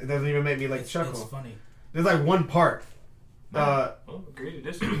 It doesn't even make me like chuckle. It's funny. There's like one part. Well, agree to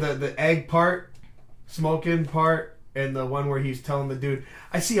disagree. The egg part, smoking part, and the one where he's telling the dude,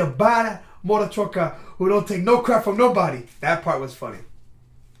 "I see a bad motherfucker who don't take no crap from nobody." That part was funny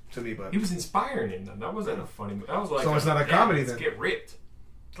to me, but He was inspiring him. Though. That wasn't a funny movie. That was like So it's not a comedy let's then? get ripped.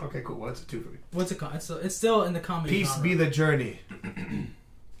 okay, cool. Well, it's a 2 for me. What's it? It's still in the comedy. Peace genre. be the journey.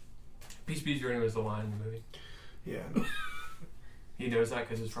 Peace Be Journey was the line in the movie. Yeah. He knows that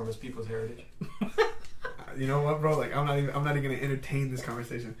because it's from his people's heritage. You know what, bro? Like I'm not even gonna entertain this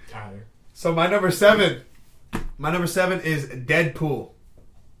conversation. Tyler. So my number 7 is Deadpool.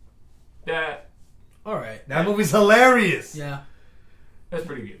 That All right. That movie's hilarious. Yeah. that's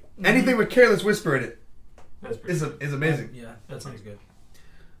pretty good. Anything with Careless Whisper in it That's pretty is good. amazing. Yeah, that sounds good.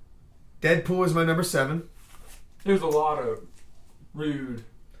 Deadpool is my number 7. There's a lot of rude,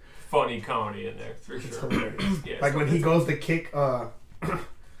 funny comedy in there for It's sure. hilarious. Yeah, Like so when he it's- goes to kick, gosh,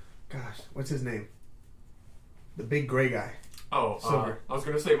 what's his name? The big gray guy. Oh, Silver. I was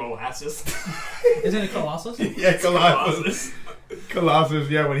gonna say molasses. Isn't it Colossus? Yeah, Colossus. Colossus,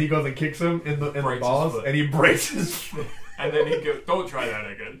 yeah, when he goes and kicks him in the Breaks his balls, foot. and he breaks his foot. And then he goes, "Don't try that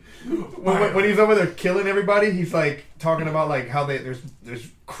again." When he's over there killing everybody, he's like talking about like how there's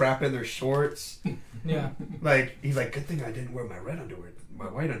crap in their shorts. Yeah. Like he's like, good thing I didn't wear my white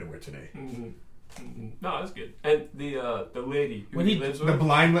underwear today. Mhm. Mhm. No, that's good. And the lady who When he he- lives The with.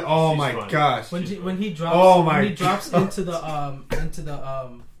 blind, oh She's my funny. gosh. When he drops Oh my when he drops God. into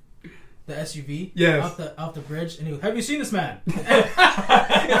the the SUV Yes. off the bridge, and he goes, "Have you seen this man?"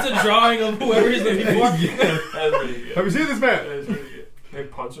 It's a drawing of whoever he's looking for. That's pretty good. Have you seen this man? That is pretty good. They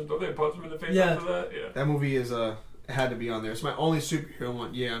punch him. Don't they punch him in the face Yeah. after that? Yeah. That movie is had to be on there. It's my only superhero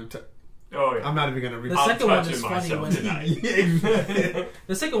one. Yeah, Oh yeah. I'm not even gonna read. The I'm second one touching is funny myself when tonight.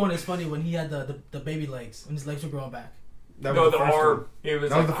 the second one is funny when he had the baby legs and his legs were growing back. That No, was the first arm. one. It was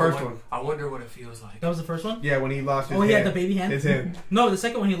That was like, the first I one. I wonder what it feels like. That was the first one. Yeah, when he lost his Oh, he hand. had the baby hand. His hand. No, the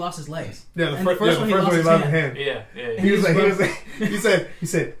second one he lost his legs. Yeah, the And first the first one one he he lost lost his his hand. Yeah, yeah. He was like, He's he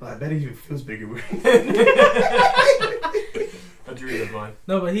said, well, I bet it even feels bigger. A dream of mine.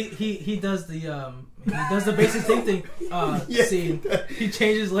 No, but he does the basic thing Yeah. scene. He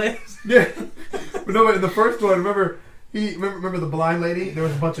changes legs. Yeah, but no, but in the first one, remember the blind lady? There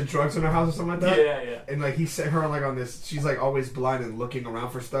was a bunch of drugs in her house or something like that. Yeah. And like he set her like on this. She's like always blind and looking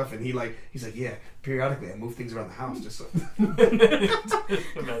around for stuff. And he's like, yeah. Periodically, I move things around the house just so.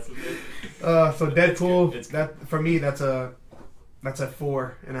 So Deadpool. It's that for me, that's a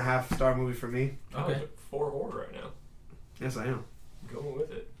 4.5 star movie for me. Okay. Okay. 4 horror right now. Yes, I am. Going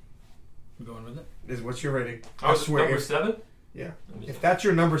with it. I'm going with it. What's your rating? I was number 7. Yeah. If that's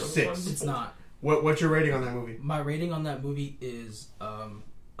your number 6, It's not. what's your rating on that movie? My rating on that movie is I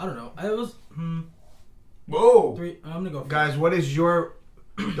don't know. I was Whoa. 3. I'm gonna go. Guys, what is your?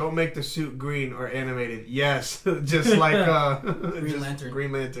 Don't make the suit green or animated. Yes, just like Green Lantern.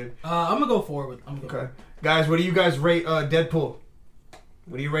 Green Lantern. I'm gonna go forward. I'm gonna go. Okay, guys, what do you guys rate Deadpool?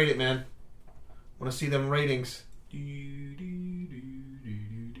 What do you rate it, man? Want to see them ratings?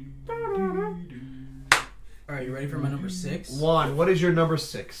 All right, you ready for my number 6? Juan, what is your number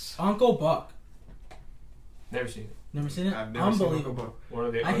 6? Uncle Buck. Never seen it. Never seen it? I've never seen Uncle Unbelievable. Buck. One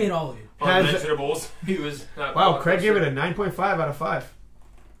of the I hate all of you. unmentionables. He was. Wow, Craig gave it a 9.5 out of 5.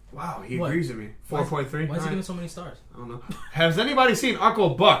 Wow, he What? agrees with me. 4.3. Why is he giving so many stars? I don't know. Has anybody seen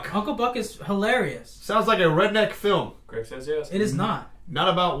Uncle Buck? Uncle Buck is hilarious. Sounds like a redneck film. Craig says yes. It is not. Not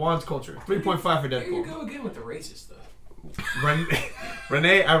about Juan's culture. 3.5 for There you Deadpool. go again with the racist stuff.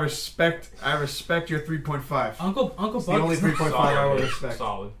 Renee, I respect your 3.5. Uncle It's the Buck. only is not- 3.5 I will respect.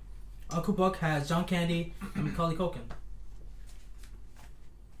 Solid. Uncle Buck has John Candy and Macaulay Culkin,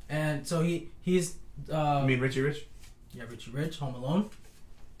 and so he's. You mean Richie Rich? Yeah, Richie Rich, Home Alone.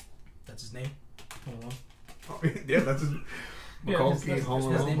 That's his name. Home Alone. Yeah, that's his. Yeah, Macaulay,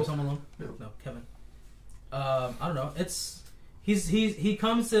 Home His name Alone. is Home Alone. No. No, Kevin. I don't know. He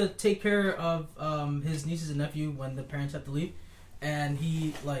comes to take care of his nieces and nephew when the parents have to leave, and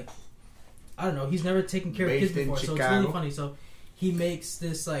he I don't know. He's never taken care of Based kids in before, so it's Chicago. really funny. So he makes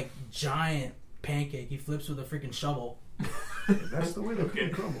this giant pancake. He flips with a freaking shovel. That's the way the Okay.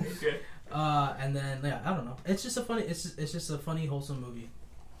 cookie crumbles. Okay. And then I don't know. It's just a funny. It's just a funny, wholesome movie.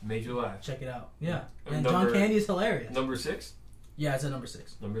 Made you laugh. Check it out. Yeah, And and John number- Candy is hilarious. Number 6. Yeah, it's at number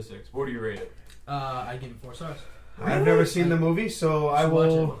 6. Number 6. What do you rate it? I give it 4 stars. I've never seen the movie, so I should watch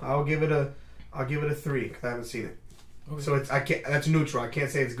will. it. I'll give it a 3 because I haven't seen it. Okay. So I can't. That's neutral. I can't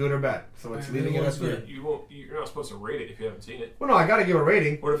say it's good or bad. So it's Alright, leaving it maybe at it's 3. good. You won't. You're not supposed to rate it if you haven't seen it. Well, no, I got to give a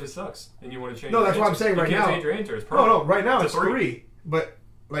rating. What if it sucks and you want to change? No, your that's what I'm answer? saying right you can't now. change your answer. It's No, permanent. right now it's a 3. But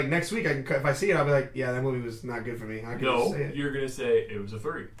like next week, if I see it, I'll be like, yeah, that movie was not good for me. I can just No, say it. you're gonna say it was a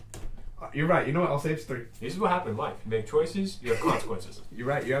 3. You're right. You know what? I'll say it's 3. This is what happened in life. You make choices, you have consequences. You're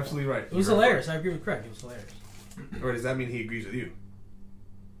right. You're absolutely right. It was hilarious. I agree with Craig. It was hilarious. Or does that mean he agrees with you?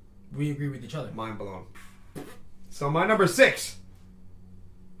 We agree with each other. Mind blown. So my number 6.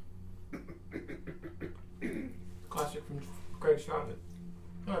 Classic from Craig's childhood.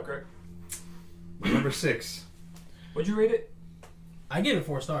 All right, Craig. Number 6. What'd you rate it? I gave it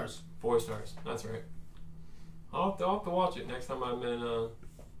 4 stars. 4 stars. That's right. I'll have to watch it next time I'm in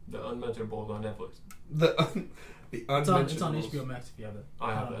the Unmentionables on Netflix. The It's on Unmentionables. HBO Max if you have it.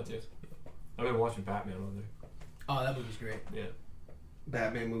 I have that too. I've been watching Batman on there. Oh, that movie's great. Yeah,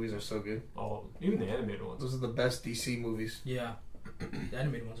 Batman movies are so good. all of them. Even the animated ones. Those are the best DC movies. Yeah. The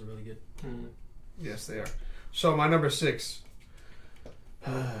animated ones are really good. Hmm. Yes, they are. So my number 6.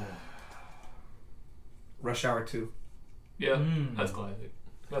 Rush Hour 2. Yeah, Mm. that's classic.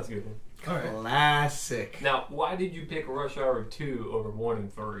 That's a good one. All right. Classic. Now, why did you pick Rush Hour 2 over 1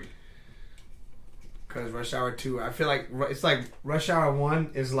 and 3? Because Rush Hour 2, I feel like it's like Rush Hour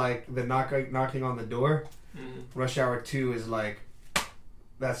 1 is like the knocking on the door. Mm. Rush Hour 2 is like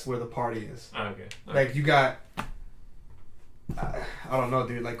that's where the party is. Okay. Like you got, I don't know,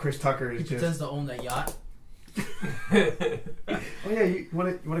 dude. Like Chris Tucker He is pretends just. to own that yacht. Oh yeah, you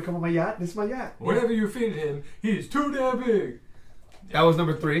want to come on my yacht? This is my yacht. Whatever you feed him, he's too damn big. That was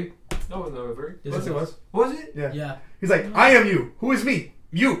number 3. That was number 3. Yes, Yes, it was. Was it? Yeah. Yeah. He's like, I am you. Who is me?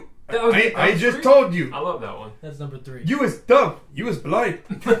 You. I just told you. I love that one. That's number 3. You was dumb. You was blind.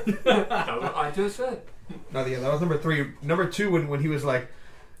 I just said. No, yeah, that was number 3. Number 2, when he was like,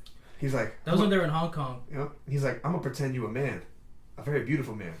 he's like, That was when they were in Hong Kong. you know, he's like, I'm gonna pretend you a man, a very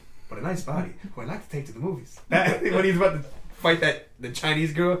beautiful man, but a nice body, who I'd like to take to the movies. When he's about to fight the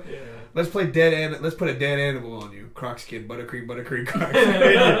Chinese girl, Yeah. let's put a dead animal on you. Croc skin, buttercream, Croc.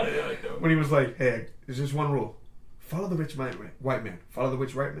 Yeah, When he was like, hey, there's just one rule: follow the rich white man. Follow the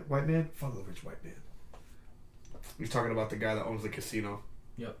rich white man. Follow the rich white man. He's talking about the guy that owns the casino.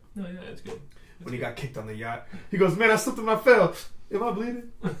 No, yeah, it's good. When he got kicked on the yacht, he goes, "Man, I slipped and I fell. Am I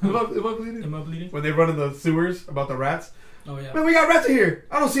bleeding? Am I bleeding?" Am I bleeding? When they run in the sewers about the rats, Oh yeah. man, we got rats in here.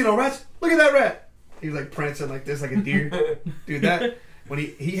 I don't see no rats. Look at that rat. He's like prancing like this, like a deer. Dude, that when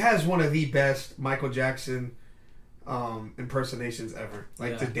he has one of the best Michael Jackson impersonations ever.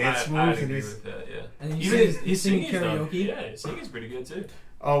 Like the dance I moves, and agree he's with that. Yeah. And He's singing singing karaoke. Yeah, his singing's pretty good too.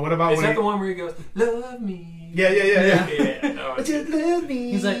 oh, what about Is when that the one where he goes, "Love me"? Yeah. Yeah. But you love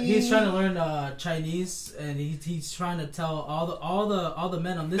me. He's trying to learn Chinese, and he's trying to tell all the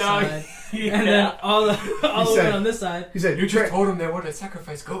men on this side, Yeah. and then all the said- men on this side. He said, You just told him they wanted to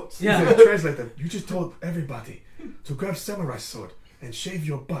sacrifice goats. He Yeah. said, translate them. You just told everybody to grab samurai sword and shave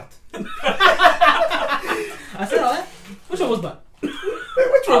your butt. I said all that. Which one was butt?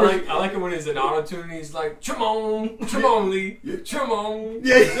 Which one? I like it when he's in auto-tune and he's like, Chimon, Lee, Chimon.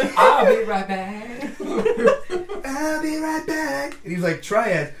 Yeah. I'll be right back. I'll be right back. And he's like,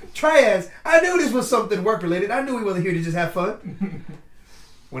 Triads. I knew this was something work related. I knew he wasn't here to just have fun.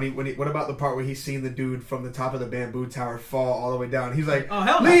 What about the part where he's seen the dude from the top of the bamboo tower fall all the way down? He's like, Oh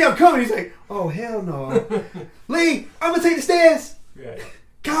hell no. Lee, I'm coming. He's like, oh hell no. Lee, I'm gonna take the stairs. Yeah.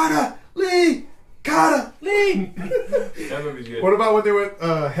 Carter, Lee, Carter. Lee. That movie's good. What about when they went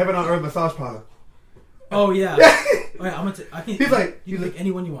Heaven on Earth massage parlor? Oh yeah. Oh, yeah, I can. He's like- you can pick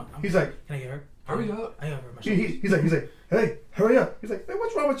anyone you want. He's like, Can I get her? Hurry up. I got her. My he's like, hey, hurry up. He's like, man,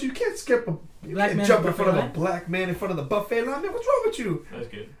 what's wrong with you? You can't skip you Black can't man jump at in front of a buffet black man in front of the buffet line. Man, what's wrong with you? That's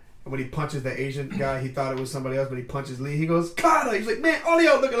good. And when he punches the Asian guy, he thought it was somebody else, but he punches Lee. He goes, Carter. He's like, man, all of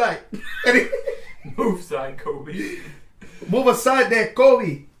y'all look alike. And he Move side, Kobe. move aside there,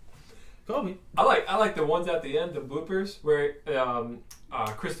 Kobe. Kobe. I like the ones at the end, the bloopers, where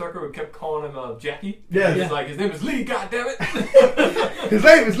Chris Tucker kept calling him Jackie. Yeah. He's Yeah. like, his name is Lee, goddammit. His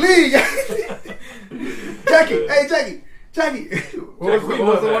name is Lee. Jackie, hey Jackie. What We was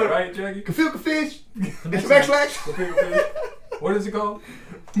love the that, one? right, Jackie? Kafil Fish. It's Mexican. backslash. What is it called?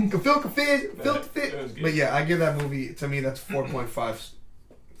 Kafil Fish. That Fish. was good. But yeah, I give that movie, to me, that's 4.5.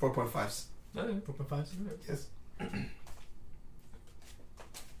 4.5. No, 4.5. Yes.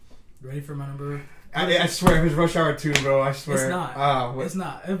 Ready for my number? I swear, if it's Rush Hour 2, bro, I swear. It's not. What? It's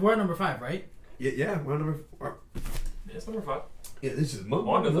not. We're at number 5, right? Yeah, we're on number. it's number 5. Yeah, this is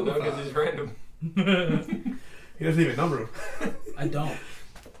Juan doesn't know number because it's 5. random. He doesn't even number them. I don't.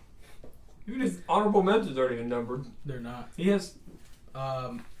 Even his honorable mentions aren't even numbered. They're not. He has.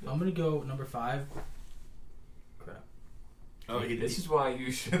 I'm gonna go number 5. Crap. This is why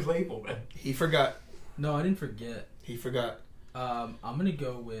you should label them. He forgot. No, I didn't forget. He forgot. I'm gonna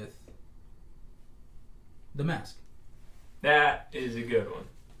go with The Mask. That is a good one.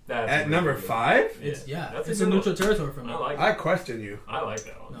 That's a At really number good one. 5? It's That's it's a a good neutral one. territory for me. I like I it. question you. I like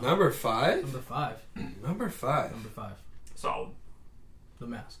that one. No. Number 5? Number 5. Number 5. Number 5. Solid. The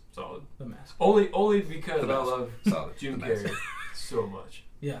Mask. Solid. The Mask. Only because The I Mask. love Solid. Jim The Mask. Carrey so much.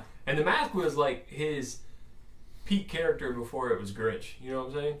 Yeah. And The Mask was like his peak character before it was Grinch. You know what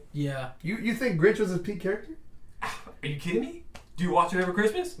I'm saying? Yeah. You think Grinch was his peak character? Are you kidding me? Do you watch it every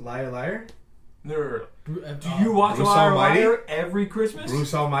Christmas? Liar. No. Do Do you watch Bruce Liar Almighty? Liar every Christmas?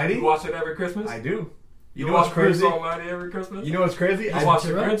 Bruce Almighty? You watch it every Christmas? I do. You know what's watch Bruce crazy? Almighty every Christmas? You know what's crazy? I watch the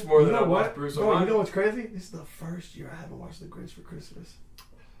You're right. Grinch more You than know I watch what? Bruce Bro, Almighty. you know what's crazy? This is the first year I haven't watched The Grinch for Christmas.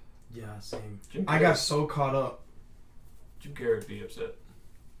 Yeah, same. Jim I Carrey- got so caught up. Jim Carrey would be upset.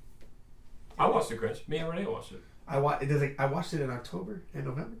 I watched the Grinch. Me and Renee watched it. I watched it in October and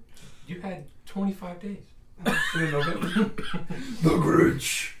November. You had 25 days. I watched it in November. The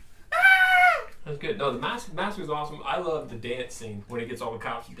Grinch. That's good. No, the mask was awesome. I love the dance scene when he gets all the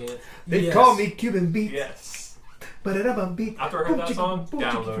cops to dance. They Yes. call me Cuban Beat. Yes. Ba-da-da-bum-beat. After I heard that song,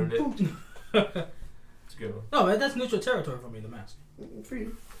 downloaded it. it. It's a good one. No, that's neutral territory for me. The Mask. For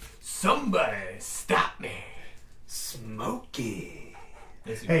you. Somebody stop me. Smokey.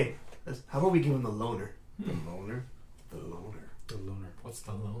 That's a- Hey, how about we give him the loner? The loner. The loner. The Lunar. What's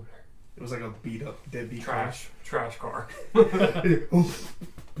the loner? It was like a beat up, deadbeat Trash car. Oh,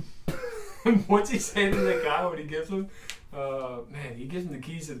 What's he saying to the guy when he gives him? Man, he gives him the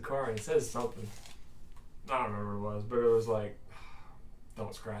keys to the car and he says something. I don't remember what it was, but it was like,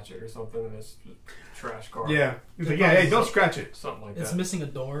 don't scratch it or something. And it's just trash car. Yeah. He's like, yeah, hey, don't scratch it. Something like It's that. missing a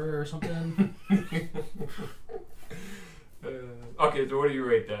door or something. Okay, so what do you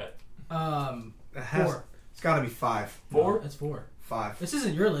rate that? It has, 4. It's got to be 5. 4? It's 4. 5. This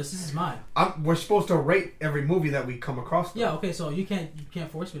isn't your list. This is mine. We're supposed to rate every movie that we come across. Though. Yeah. Okay. So you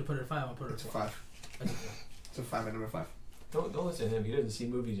can't force me to put it at 5. I'll put it It's at a 4. 5. That's a 4. It's a 5 at number 5. Don't listen to him. He doesn't see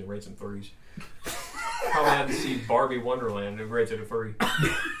movies and rates them 3s. Probably had to see Barbie Wonderland and rates it a 3.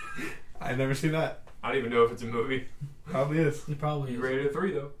 I've never seen that. I don't even know if it's a movie. Probably is. He probably You is. rated it a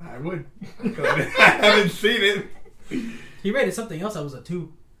 3 though. I would. I haven't seen it. He rated something else that was a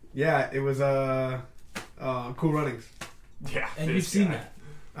 2. Yeah, it was Cool Runnings. Yeah. And this you've seen guy. that.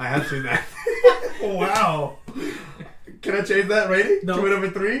 I have seen that. Wow. Can I change that rating No. to a number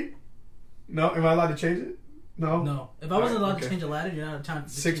 3? No. Am I allowed to change it? No. No. If I wasn't allowed Okay. to change Aladdin, you're not out of time.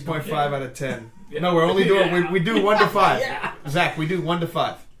 6.5 out of 10. Yeah. No, we're only doing. Yeah. We do 1 to 5. Yeah. Zach, we do 1 to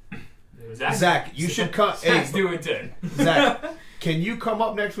 5. Zach, you should come. Zach's Hey, doing 10. Zach, can you come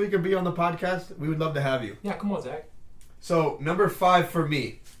up next week and be on the podcast? We would love to have you. Yeah, come on, Zach. So number 5 for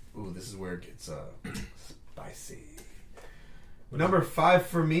me. Ooh, this is where it gets spicy. Number 5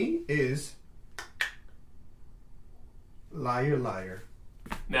 for me is Liar Liar.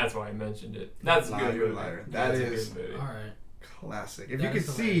 That's why I mentioned it. That's a Liar, good movie. Liar. That's That a is- good movie. All right. Classic. If That you is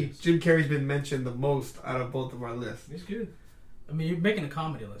can see, hilarious. Jim Carrey's been mentioned the most out of both of our lists. He's good. I mean, you're making a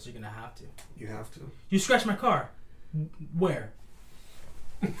comedy list. You're gonna have to. You have to. You scratched my car. Where?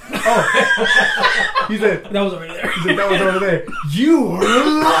 Oh, he said. That was already there. He said that was over there. You are a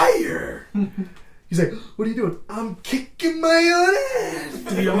liar. He's like, what are you doing? I'm kicking my own ass.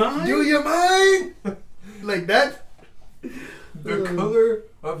 Do you mind? Do you mind? Like that? The color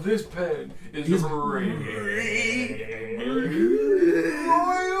of this pen is He's royal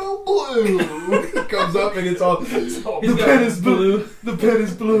blue. He comes up and it's all. The pen is blue. The pen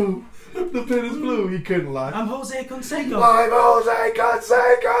is blue. The pen is blue. He couldn't lie. I'm Jose Canseco. I'm Jose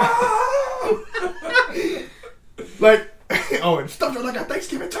Canseco. Like, oh, and stuffed her like a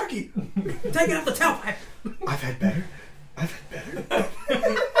Thanksgiving turkey. Take it off the tailpipe. I've had better. I've had better.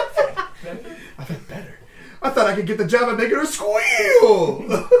 I've had better. I thought I could get the job and make her squeal.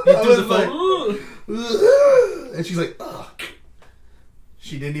 I was like, "Ugh." And she's like, ugh.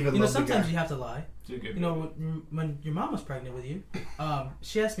 She didn't even You know, love the sometimes guy. you have to lie. It's a good You know, movie. when your mom was pregnant with you,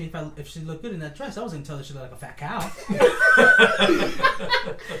 she asked me if she looked good in that dress. I wasn't gonna tell her she looked like a fat cow.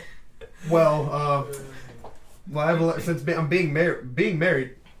 Well, since I'm being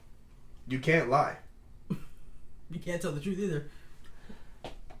married, you can't lie. You can't tell the truth either.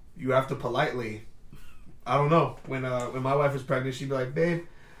 You have to politely. I don't know. When my wife was pregnant, she'd be like, "Babe,"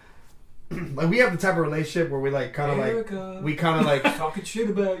 like we have the type of relationship where we like kind of Erica, like we kind of like talking shit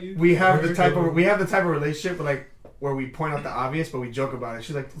about you. we have the type Erica. of relationship like where we point out the obvious but we joke about it.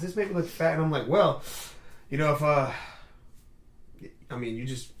 She's like, "Does this make me look fat?" And I'm like, "Well, you know, if I mean,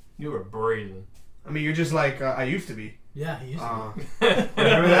 you were brazen. you're just like I used to be." Yeah, he used to.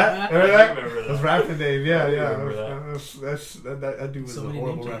 Remember that? Remember that? Remember that. Those rapping days, yeah, I yeah. remember That dude was So a many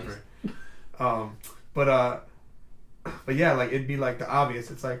horrible name rapper. changes. But yeah, like it'd be like the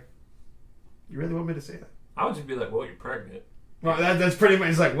obvious. It's like, you really want me to say that? I would just be like, well, you're pregnant. Well, that's pretty much.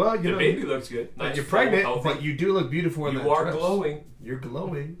 It's like, well, you The know, baby looks good. like Nice, you're full, pregnant, healthy. but you do look beautiful in that You are dress. glowing You're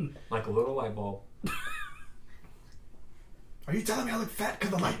glowing. like a little light bulb. Are you telling me I look fat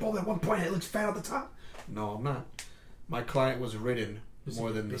because the light bulb at one point it looks fat at the top? No, I'm not. My client was ridden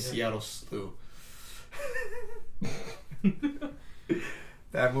more than the Seattle Slew.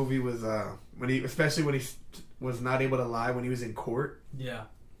 That movie was especially when he was not able to lie when he was in court. Yeah.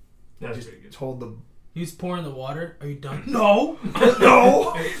 That's Just pretty good. told the He was pouring the water. Are you done? no,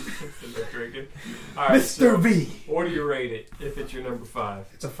 no, Drinking. All right, Mr. so V. what do you rate it if it's your number 5?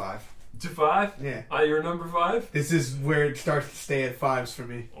 It's a 5. It's a 5? Yeah, Your number 5? this is where it starts to stay at 5s for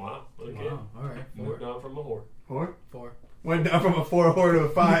me. Wow. Okay. Wow. All right. Moved down from a whore. 4 4. went down from a 4 whore to a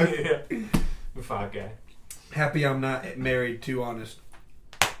 5. Yeah. A 5 guy. Happy I'm not married. Too honest.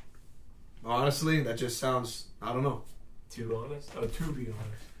 Honestly, that just sounds. I don't know. Too honest? Oh, to be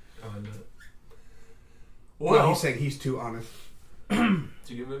honest. Well, Well, he's saying he's too honest. it's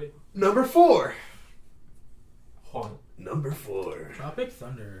a good movie. Number 4. Juan. Number 4. Tropic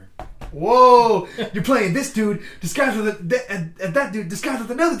Thunder. Whoa! You're playing this dude disguised with that dude disguised with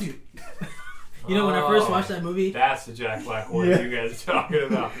another dude. You know, when I first Oh, watched that movie, That's the Jack Black horror Yeah. you guys are talking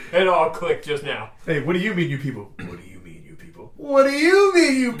about. It all clicked just now. Hey, what do you mean, you people? What do you mean, you people? What do you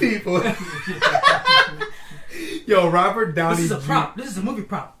mean, you people? Yo, Robert Downey. This is a prop. This is a movie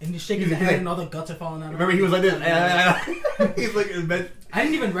prop. And he's shaking He's his head like- and all the guts are falling out. Remember, he was like this. He's like in bed. I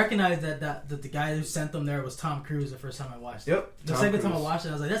didn't even recognize that the guy who sent them there was Tom Cruise the first time I watched it. Yep. The Tom second time I Cruise. watched it,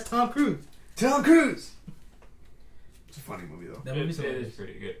 I was like, that's Tom Cruise. Tom Cruise. It's a funny movie though. That It movie's is hilarious.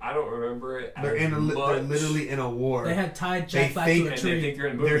 pretty good. I don't remember it. They're as much. they're literally in a war. They had tied Jack They Black think- to a and tree. they think they're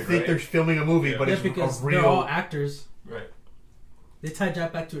in a movie, They think right? they're filming a movie, Yeah. but Yeah, it's because a real. they're all actors. Right. They tied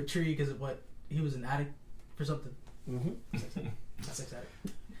Jack Black to a tree because of what he was an addict for something. Mhm. A sex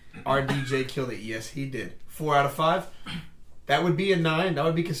addict. RDJ killed it. Yes, he did. 4 out of 5. That would be a 9. That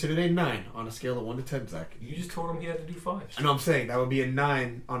would be considered a 9 on a scale of 1 to 10, Zach. You just told him he had to do 5. I know I'm saying that would be a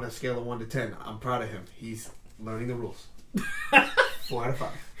 9 on a scale of 1 to 10. I'm proud of him. He's learning the rules. 4 out of 5.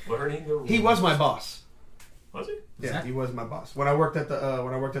 Learning the rules. He was my boss. Was he? Yeah, Zach? he was my boss. When I worked at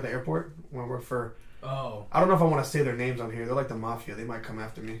the airport, when I worked for, Oh. I don't know if I want to say their names on here. They're like the mafia. They might come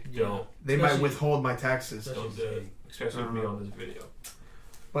after me. Don't. They might Especially- withhold my taxes. Don't do it. Especially with me on this video.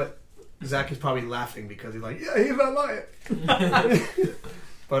 But Zach is probably laughing because he's like, yeah, he's not lying.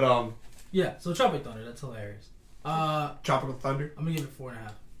 But Yeah, so Tropic Thunder, that's hilarious. Tropical Thunder, I'm gonna give it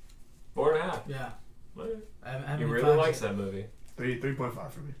 4.5. 4.5. Yeah. What? I haven't He any really fives likes yet. that movie.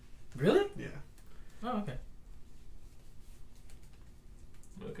 3.5 for me. Really? Yeah. Oh, okay.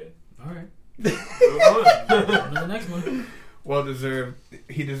 Okay. Alright. Move on. On to the next one. Well deserved.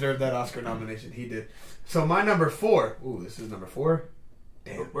 He deserved that Oscar nomination. He did. So my number 4. Ooh, this is number 4.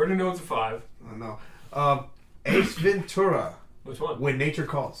 Damn. Where do you know it's a 5? I don't know. Ace Ventura. Which one? When Nature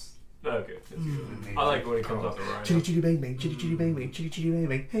Calls. Okay. That's good. When I like Nature when he comes Calls. out the rhino. Chitty chitty bang bang, chitty chitty bang bang, chitty chitty bang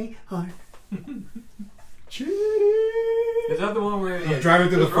bang. Hey heart. Chitty. Is that the one where I'm driving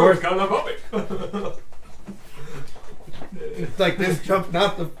through the this road's forest. kinda bumpy. It's like this jumping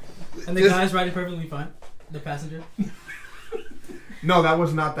out the. And the this- guy's riding perfectly fine. The passenger. No, that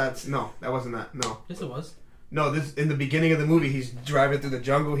was not that. No, that wasn't that. No, Yes, it was. no. This in the beginning of the movie, he's driving through the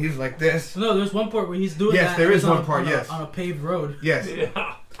jungle. He's like this. No, there's one part where he's doing Yes, that. there and is he's on one a- part, on a- yes. On a paved road. Yes,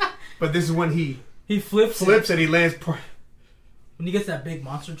 Yeah. but this is when he He flips. flips and he lands. When he gets that big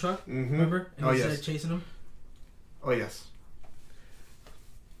monster truck, Mm-hmm. remember? And Oh, he's yes. chasing him. Oh yes.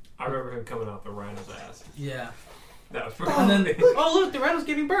 I remember him coming out the rhino's ass. Yeah. That was pretty And then, funny. oh look, the rhino's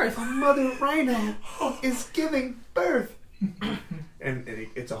giving birth. A mother rhino is giving birth. And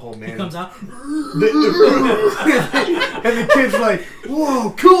it's a whole man. He comes out. and the kid's like,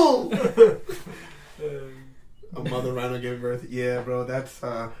 "Whoa, cool!" A mother rhino giving birth. Yeah, bro, that's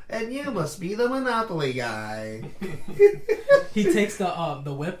and you must be the Monopoly guy. He takes the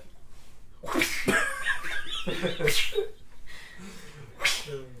whip.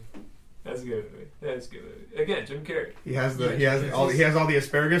 That's good. That's good. Again, Jim Carrey. He has the Yeah, he has all the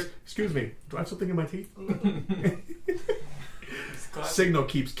asparagus. Excuse me, do I have something in my teeth? It's classic. Signal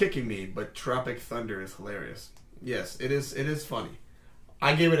keeps kicking me, but Tropic Thunder is hilarious. Yes, it is. It is funny.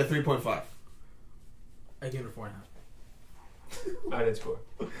 I gave it a 3.5. I gave it a 4.5. I didn't score.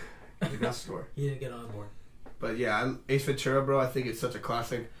 I did not score. He didn't get on board. But yeah, Ace Ventura, bro. I think it's such a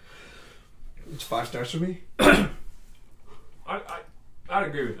classic. It's 5 stars for me. I'd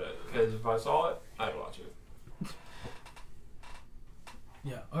agree with that because if I saw it, I'd watch it.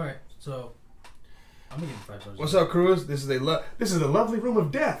 Yeah. All right. So I'm gonna give it 5 stars. What's up, Cruz? This is a lovely room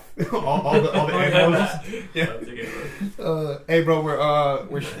of death. all the animals. Yeah. That's a good one. Hey, bro,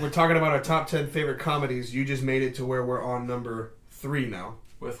 we're talking about our top 10 favorite comedies. You just made it to where we're on number 3 now.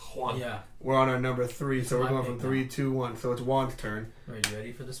 With Juan. Yeah. We're on our number 3, so we're My going pick from now. 3, 2, 1. So it's Juan's turn. Are you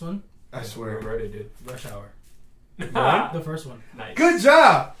ready for this one? I We're swear. ready, dude. Rush Hour. Nice. The first one. Good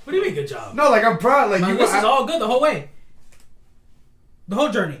job. What do you mean, good job? No, like I'm proud. Like My you. list is all good the whole way. The whole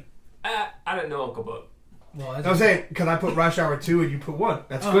journey. I didn't know Uncle Buck. Well, I'm saying because I put Rush Hour 2 and you put 1.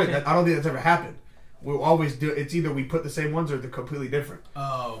 That's Oh, good. okay. I don't think that's ever happened. We'll always do. It's either we put the same ones or they're completely different.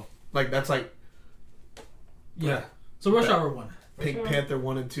 Oh. Like that's like Yeah. So Rush Hour 1. Pink Rush Hour- Panther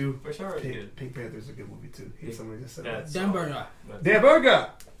 1 and 2. Rush Hour is good. Pink Panther's a good movie too. Somebody just said That's- Dan Burger. That's- that. Burger.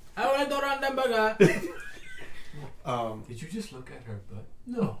 I want to go around Dan Burger. Did you just look at her butt?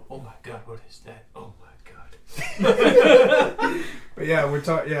 No. Oh my God, what is that? Oh my God. But yeah, we're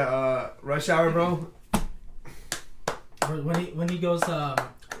talking. Yeah, Rush Hour, bro.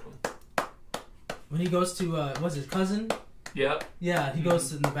 When he goes to what's his cousin? Yep. Yeah, he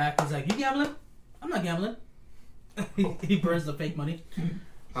goes in the back. He's like, "You gambling? I'm not gambling." he burns the fake money.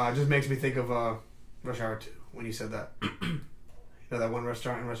 It just makes me think of Rush Hour 2 when you said that. You know that one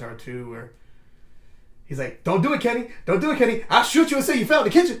restaurant in Rush Hour 2 where he's like, "Don't do it, Kenny. Don't do it, Kenny. I'll shoot you and say you fell in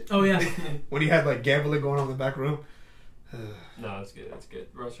the kitchen." Oh yeah. When he had like gambling going on in the back room. No, it's good. It's good.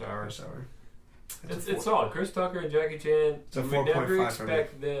 Rush Hour. Rush Hour. It's solid. Chris Tucker and Jackie Chan. It's a You would never 4.5 for me.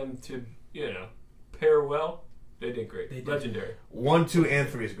 expect them to, pair well, They did great. They did. Legendary. 1, 2, and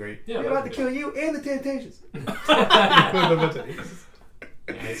 3 is great. Yeah, We're about to legendary. kill you and the Temptations. Yeah,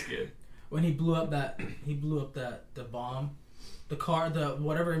 that's good. When he blew up the bomb, the car, the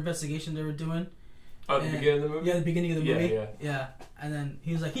whatever investigation they were doing. Oh, at the And- beginning of the movie? Yeah, the beginning of the Yeah, movie. yeah. And then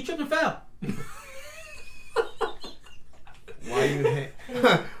he was like, he tripped and fell.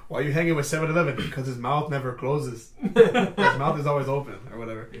 Why are you hanging with 7-Eleven? Because his mouth never closes. His mouth is always open or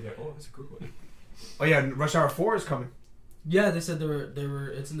whatever. He's like, oh, that's a good one. Oh yeah, Rush Hour 4 is coming. Yeah, they said they were.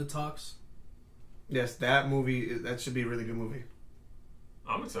 It's in the talks. Yes, that movie. That should be a really good movie.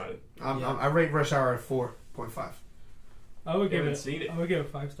 I'm excited. I rate Rush Hour at 4.5. I would Haven't seen it. I would give it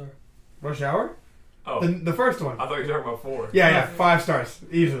 5 star. Rush Hour? Oh, The first one. I thought you were talking about 4. Yeah, 5 stars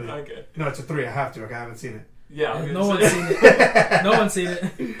easily. Okay. No, it's a 3. I have to. Okay, I haven't seen it. Yeah, I'm No gonna one's say seen it. No one's seen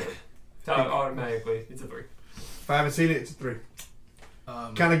it. automatically. It's a 3. If I haven't seen it, it's a 3.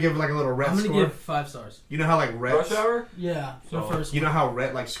 Kind Kind of give like a little Rhett I'm gonna score. give 5 stars. You know how like Rhett. Rush Hour? Yeah, the So, first. You one. know how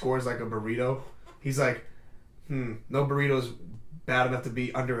Rhett like scores like a burrito. He's like, no burrito's bad enough to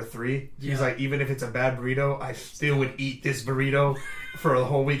be under a 3. He's Yeah. like, even if it's a bad burrito, I still would eat this burrito for a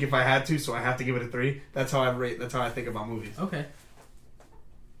whole week if I had to. So I have to give it a 3. That's how I rate. That's how I think about movies. Okay.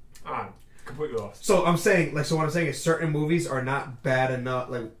 I'm completely lost. So I'm saying, like, so what I'm saying is certain movies are not bad enough.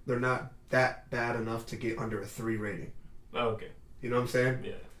 Like, they're not that bad enough to get under a 3 rating. Oh, okay. You know what I'm saying?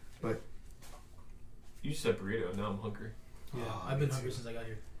 Yeah. But- You said burrito. Now I'm hungry. Yeah, Oh, I've been me hungry too. since I got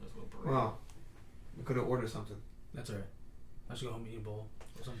here. That's what burrito. Wow. We could have ordered something. That's alright. I should go home and eat a bowl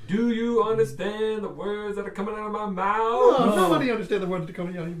or something. Do you understand the words that are coming out of my mouth? No. Nobody understand the words that are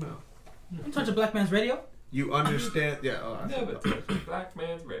coming out of your mouth. You touch a black man's radio? You understand? Yeah. Oh, I Never forgot. touch a black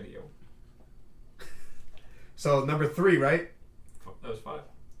man's radio. So number 3, right? That was 5.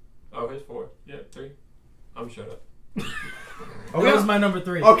 Oh, here's 4. Yeah, 3. I'm shut up. Oh, That was my number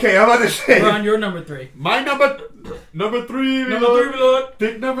 3. okay, I'm about to say. We're on your number 3. My number 3, Number 3, Milord. Milord.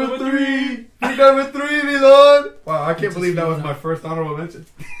 Pick number Number 3. Pick number 3, Milord. Wow, I can't Just believe that was feel my that. first honorable mention.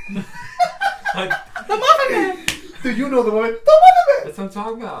 I- The Muffin Man! Dude, you know the woman. The woman. That's what I'm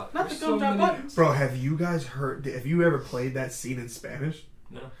talking about. Not the There's so gumdrop many- buttons. Bro, have you guys heard? Have you ever played that scene in Spanish?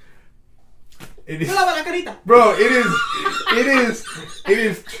 No. It is, Me lava la carita. bro. It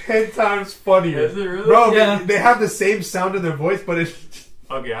is 10 times funnier. Is it really? Bro, Yeah. they have the same sound in their voice, but it's.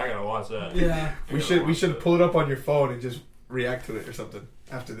 Okay, I gotta watch that. Yeah. I We gotta should watch pull it up on your phone and just react to it or something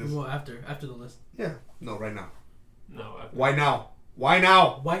after this. Well, after the list. Yeah. No, right now. that. No. Why now? Why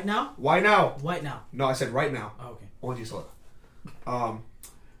now? White now? Why now? White now. No, I said right now. Oh, okay. Onde sola.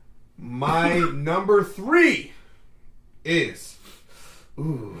 My number 3 is.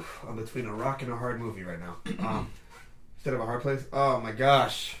 Ooh, I'm between a rock and a hard movie right now. Instead of a hard place. Oh my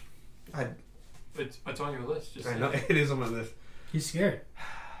gosh. It's on your list. Just I say know it. it is on my list. He's scared.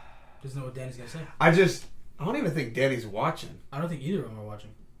 Doesn't know what Danny's gonna say. I don't even think Danny's watching. I don't think either of them are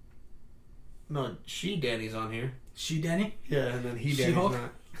watching. No, Danny's on here. She Danny? Yeah, and then Danny's She-Hulk?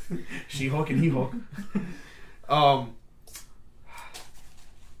 not. She-Hulk and He-Hulk.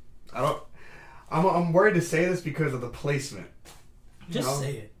 I'm worried to say this because of the placement. Just No.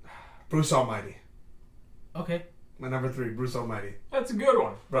 say it. Bruce Almighty. Okay. My number 3, Bruce Almighty. That's a good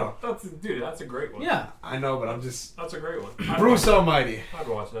one, Bro. That's a great one. Yeah. I know, but I'm just That's a great one. Bruce Almighty. I'd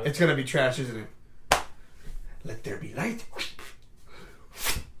watch that. It's gonna be trash, isn't it? Let there be light.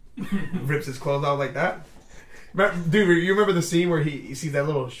 Rips his clothes out like that. Dude, you remember the scene where he sees that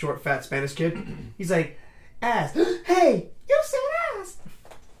little short, fat Spanish kid? He's like, ass. Hey, you said ass.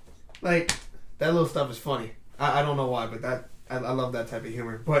 Like, that little stuff is funny. I don't know why, but I love that type of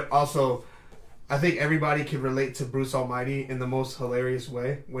humor. But also, I think everybody can relate to Bruce Almighty in the most hilarious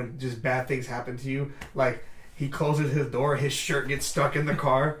way when just bad things happen to you. Like, he closes his door, his shirt gets stuck in the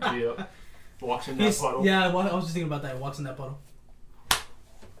car. Yeah. Walks in that puddle. Yeah, I was just thinking about that. He walks in that puddle.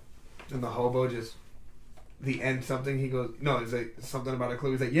 And the hobo just, the end something, he goes, no, it's like something about a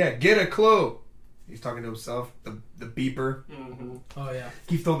clue. He's like, yeah, get a clue. He's talking to himself. The beeper. Mm-hmm. Oh yeah.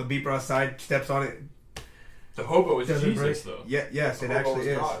 Keeps throwing the beeper outside, steps on it. The hobo is Doesn't Jesus, break. though. Yeah, yes, The it hobo actually was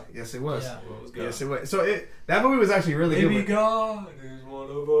is. God. Yes, it was. Yeah. Well, it was Yes, it was. So that movie was actually really Maybe good. God is one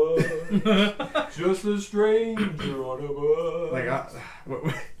of us, just a stranger on a bus.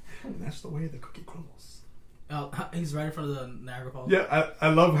 Like, that's the way the cookie crumbles. He's right in front of the Niagara Falls. Yeah, I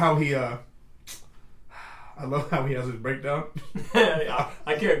love how he I love how he has his breakdown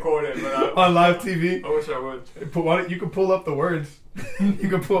I can't quote it, but on live TV. I wish I would. But you can pull up the words. You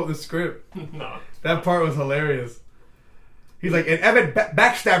can pull up the script. No. That part was hilarious. He's like, and Evan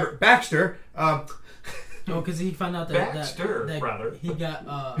Baxter. Oh, because he found out that Baxter, that rather. he got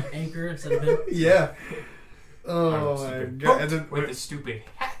Anchor instead of him. Yeah. Oh I'm my stupid. god. And then, With the stupid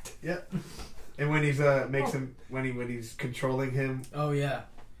hat. yeah. And when he's makes him when he's controlling him. Oh yeah.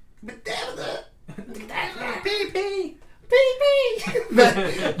 Pee.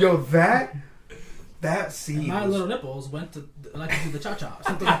 Yo, that scene. And my was- little nipples went to like to do the cha cha,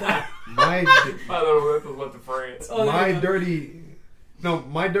 something like that. my My little nipples went to France. Oh, my yeah. dirty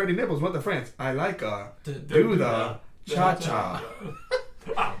nipples went to France. I like To do the cha cha.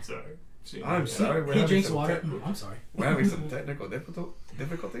 I'm sorry. See, I'm sorry. We're He having drinks some water. technical- I'm sorry. We're having some technical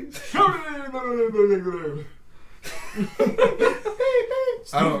difficulties.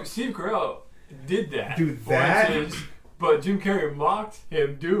 I don't- Steve Carell did that. Do for that? instance, but Jim Carrey mocked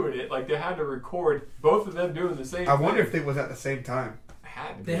him doing it. Like they had to record both of them doing the same I thing. wonder if it was at the same time,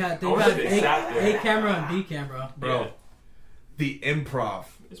 Had to They be. had I wonder if they sat there. A camera and B camera. bro. Yeah. The improv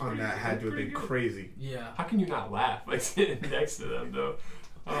It's on pretty- that had to have pretty been good. crazy. Yeah. How can you not laugh like sitting next to them though?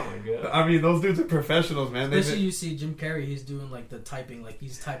 Oh my god. I mean, those dudes are professionals, man. Especially you see Jim Carrey, he's doing like the typing, like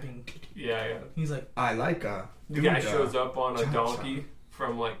he's typing. Yeah. He's like, I like The guy shows up on a cha-cha. donkey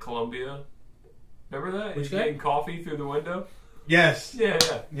from like Colombia. Remember that? Which He's guy? getting coffee through the window. Yes, Yeah.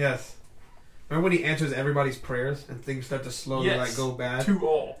 yes. Remember when he answers everybody's prayers and things start to slowly Yes. like go bad? To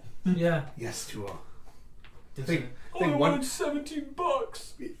all. yeah. Yes, to all. This Think- is- Oh, Think I one- won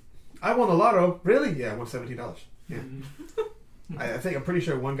 $17. I won the lotto. Really? Yeah, I won $17. Yeah. Mhm. I think I'm pretty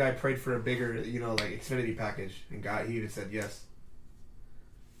sure one guy prayed for a bigger, like Xfinity package, and he even said yes.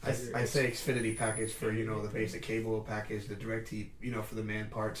 I say Xfinity package for the basic cable package, the DirecTV, for the man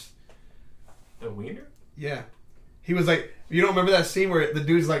parts. The wiener? Yeah, he was like, you don't remember that scene where the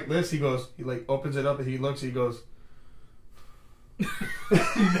dude's like this? He like opens it up and he looks. He goes. No,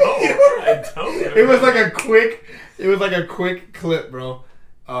 I don't. It was like a quick clip, bro.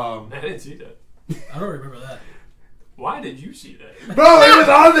 I didn't see that. I don't remember that. Why did you see that? Bro, it was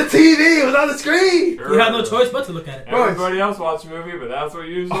on the TV. It was on the screen. You have no choice but to look at it. Bro, Everybody else watched the movie, but that's what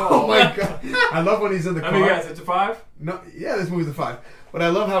you saw. Oh my god! I love when he's in the How car. many guys? It's a 5? No, yeah, this movie's a 5. But I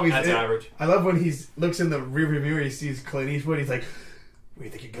love how he's. That's average. I love when looks in the rearview mirror. He sees Clint Eastwood. He's like, "Where do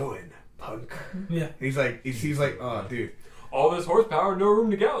you think you're going, punk?" Yeah. He's like, "Oh, dude." All this horsepower, no room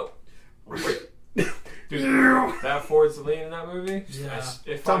to gallop. Dude, that Ford Celine in that movie. Yeah.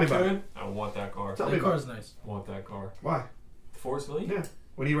 If Tell I me about could, I want that car. Tell me The about car's nice. I want that car. Why? Ford Celine? Yeah.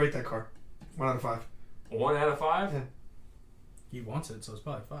 What do you rate that car? 1 out of 5. 1 out of 5? Yeah. He wants it, so it's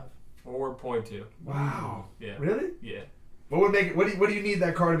probably 5. 4.2. Wow. Yeah. Really? Yeah. What would make it? What do you need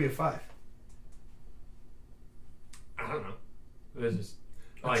that car to be a 5? I don't know. It's just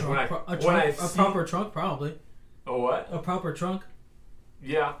A like trunk, when a I trunk, a see proper trunk, probably. a what? A proper trunk.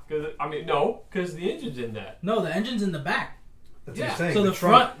 Yeah, because the engine's in that. No, the engine's in the back. That's Yeah. what I'm saying. So the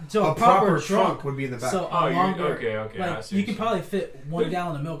trunk, front, so a a proper trunk trunk would be in the back. So Oh, a you longer, okay? I like see you what can you're probably fit 1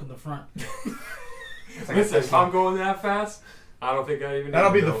 gallon of milk in the front. It's like a Listen, if Tesla. I'm going that fast, I don't think I even.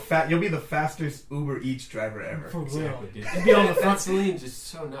 That'll need be to the know. You'll be the fastest Uber Eats driver ever. For real. Exactly, dude. It'd be on the That front. Celine's just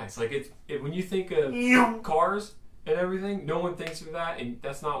so nice. Like when you think of cars and everything, no one thinks of that, and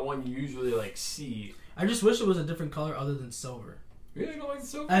that's not one you usually like see. I just wish it was a different color other than silver. Really don't like the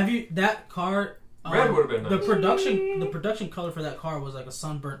silver? Have you that car? Red would've been the nice. The production color for that car was like a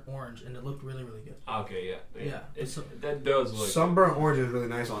sunburnt orange, and it looked really, really good. Okay, yeah. Yeah, It's, so- that does look. Sunburnt orange is really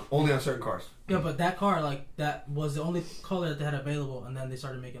nice only on certain cars. Yeah, but that car, like that, was the only color that they had available, and then they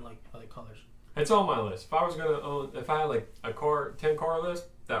started making like other colors. It's on my list. If I was gonna own, if I had like a 10 car list,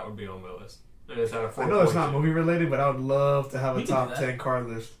 that would be on my list. And it's at a 4. I know it's not movie related, but I would love to have a We can do top that. 10 car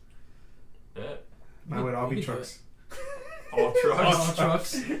list. Yeah. Mine would all We be can do trucks. All trucks. All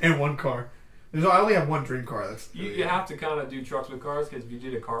trucks. And one car. I only have one dream car. That's You have to kind of do trucks with cars because if you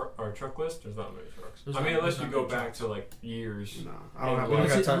did a car or a truck list, there's not many trucks. There's I mean, not- unless there's you not go many back trucks. to like years, No, I don't have. And We don't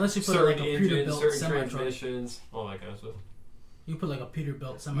got time. Unless you put certain like a engines, Peterbilt certain semi truck. transmissions, all that kind of stuff. You put like a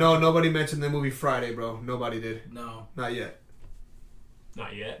Peterbilt semi. No, nobody mentioned the movie Friday, bro. Nobody did. No. Not yet.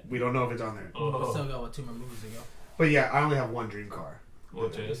 Not yet. We don't know if it's on there. We Oh, still got what 2 more movies to go. But yeah, I only have one dream car.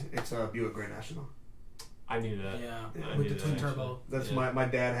 which is It's a Buick Grand National. I knew that. Yeah, Yeah, with I the knew twin that, turbo. That's Yeah. my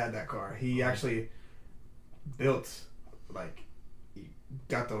dad had that car. He actually built he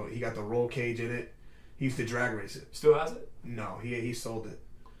got the roll cage in it. He used to drag race it. Still has it? No, he sold it.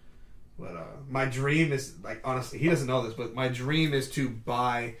 But my dream is honestly, he doesn't know this, but my dream is to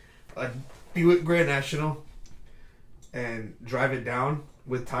buy a Buick Grand National and drive it down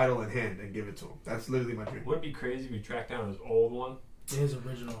with title in hand and give it to him. That's literally my dream. Wouldn't it be crazy if you tracked down his old one? His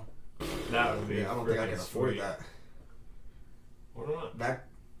original. That would be. Yeah, I don't think I can freaking afford sweet. that. Why not? That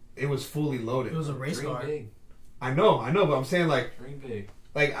it was fully loaded. It was a race Dream car. big. I know, but I'm saying Dream big.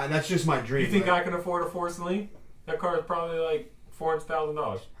 that's just my dream. You think like, I can afford a Ford Celine? That car is probably like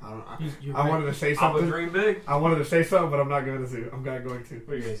 $400,000. I don't. You're I right. wanted to say I'm a something. dream big. I wanted to say something, but I'm not going to. I'm not going to.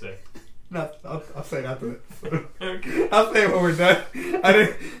 What are you gonna say? No, I'll say it after this. Okay. I'll say it when we're done. I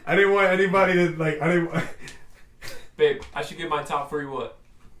didn't want anybody to like. I didn't. Babe, I should give my top 3 what?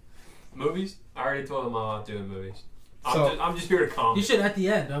 Movies? I already told them I'm not doing movies. So- I'm just here to You comment. should at the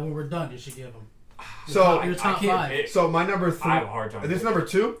end when we're done. You should give them. So your top I can't 5. pick. so my number 3. I have a hard time. This picking. number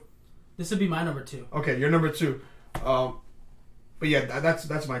 2. This would be my number 2. Okay, you're number 2. But yeah,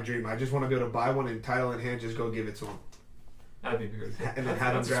 that's my dream. I just want to be able to buy one and title in hand, just go give it to him, That'd be pretty cool. and then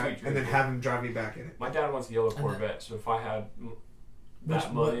That's a sweet dream. have him drive me back in it. My dad wants a yellow And then- Corvette, so if I had that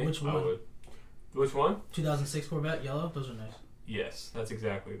Which- money, which I one? would. Which one? 2006 Corvette, yellow. Those are nice. Yes, that's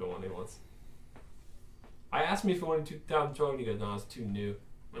exactly the one he wants. I asked me if he wanted 2012, and he goes, "No, it's too new."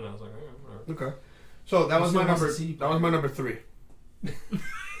 And I was like, whatever. Okay, so that He was still my wants number. the CD That was my number 3.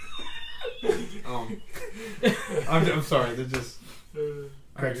 I'm sorry. They're just Alright,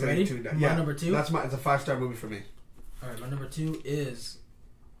 Craig you said ready? 2. My Yeah, number 2. It's a 5-star movie for me. All right, my number 2 is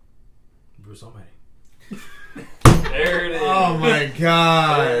Bruce Almighty. There it is. Oh my There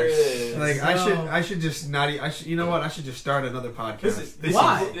gosh! it is. Like So- I should just not. You know what? I should just start another podcast.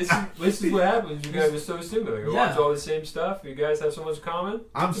 Why? This is what happens. You guys are so similar. You Yeah. watch all the same stuff. You guys have so much in common.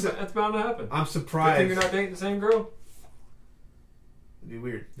 I'm That's bound to happen. I'm Good surprised. thing you're not dating the same girl. It'd be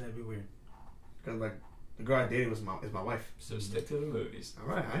weird That'd be weird. because like the girl I dated is my wife. So stick to the movies.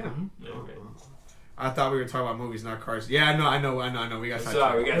 All right, I am. Okay. I thought we were talking about movies, not cars. Yeah, I know. We got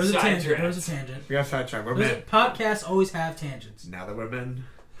Sorry, we sidetracked. got There was a tangent. sidetracked. There was a tangent. We got sidetracked. We're men. Podcasts always have tangents. Now that we're men.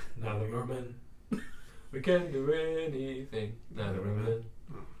 Now that we're men, we can do anything. Now that we're men.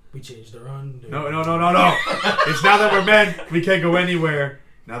 We changed our underwear. No. It's now that we're men. We can't go anywhere.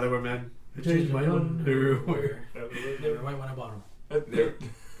 Now that we're men. I changed my underwear. They were white when I bought them.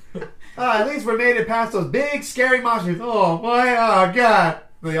 At least we made it past those big scary monsters. Oh God.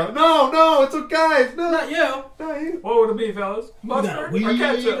 They go, no, it's okay. It's Not you. not you. What would it be, fellas? We gotta Mustard weed or them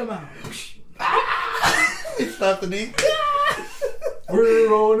ketchup? out. He slapped the knee.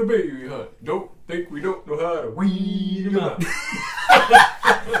 We're on a baby hunt. Don't think we don't know how to weed them out.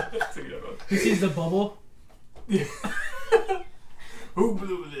 He sees the bubble. Who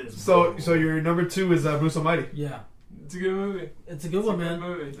blew this? So your number 2 is Bruce Almighty. Yeah, It's a good movie. it's a good one, man.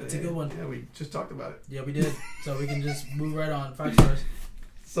 Movie. It's a good one. Yeah, we just talked about it. Yeah, we did. So we can just move right on. 5 stars.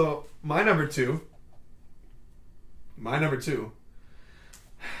 So my number 2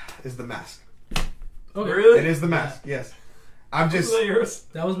 is The Mask. Okay. Really? It is The Mask. Yes. I'm just. Is that yours?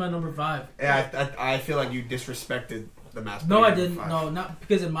 That was my number 5. Yeah, I feel like you disrespected The Mask. No, by I number didn't. 5. No, not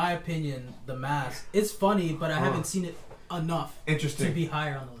because in my opinion, The Mask, it's funny, but I haven't seen it enough to Interesting. be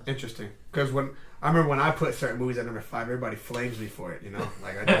higher on the list. Interesting. Because I remember when I put certain movies at number 5, everybody flames me for it. You know,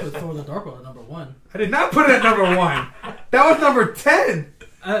 like I put Thor: The Dark World at number 1. I did not put it at number 1. That was number 10.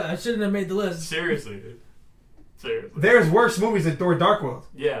 I shouldn't have made the list. Seriously, dude. Seriously. There's worse movies than Thor: Dark World.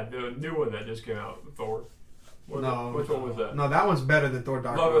 Yeah, the new one that just came out, Thor. No. Which one was that? No, that one's better than Thor: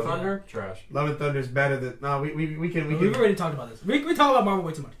 Dark Love World. of Thunder? Trash. Love and Thunder is better than. No, we can. We've already talked about this. We talk about Marvel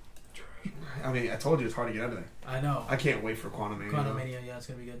way too much. I mean, I told you it's hard to get out of there. I know. I can't wait for Quantumania. Quantumania, yeah, it's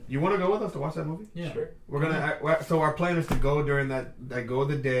gonna be good. You want to go with us to watch that movie? Yeah. Sure. We're gonna. So our plan is to go during that go of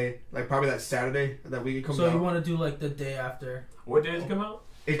the day, like probably that Saturday that week comes So out. you want to do like the day after What day does it come out?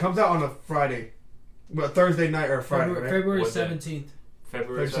 It comes out on a Friday, well Thursday night or Friday, right? February What day? 17th.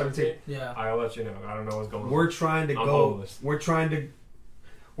 February February 17th? Yeah. I'll let you know. I don't know what's going on. We're trying to On go. the list. We're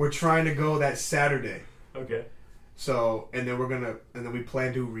trying to go that Saturday. Okay. So and then we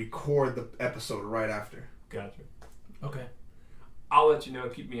plan to record the episode right after. Gotcha. Okay. I'll let you know.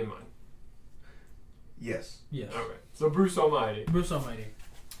 Keep me in mind. Yes. Yes. All right. So Bruce Almighty. Bruce Almighty.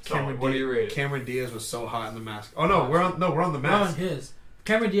 Solid. What do you rate it? Cameron Diaz was so hot in The Mask. Oh no, we're on the We're on Mask. his.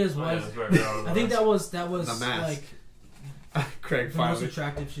 Cameron Diaz Oh, yeah, was. that's right, we're on the I think list. that was The Mask. like Craig the most finally.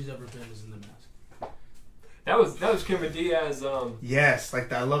 attractive she's ever been is in The Mask. That was Cameron Diaz. Yes,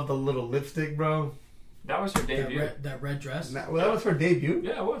 like I love the little lipstick, bro. That was her debut. That red dress. That was her debut.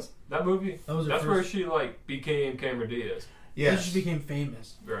 Yeah, it was that movie. That was her That's first. where she like became Cameron Diaz. Then Yes, she became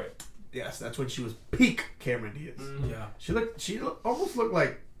famous. Right. yes, that's when she was peak Cameron Diaz. Mhm. Yeah. She almost looked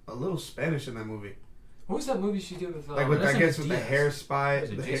like a little Spanish in that movie. What was that movie she did with? Like with that's I guess with the Diaz. hair spy, Was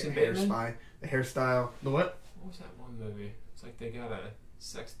it the Jason hair Bateman? spy, the hairstyle. The what? What was that one movie? It's like they got a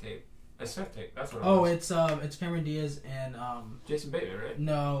sex tape. A sex tape. That's what. It Oh, was. it's Cameron Diaz and Jason Bateman, right?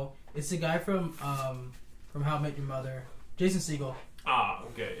 no, it's the guy from How I Met Your Mother, Jason Segel, Ah,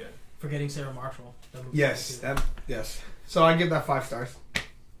 okay, yeah. Forgetting Sarah Marshall. That movie Yes, was good. yes. So I give that 5 stars.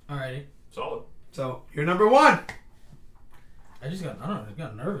 Alrighty. Solid. So you're number 1. I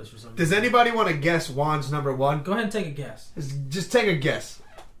got nervous for some reason. Does anybody want to guess Juan's number 1? Go ahead and take a guess. Just take a guess.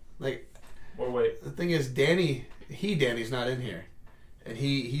 Like Well, wait. the thing is, Danny's not in here, and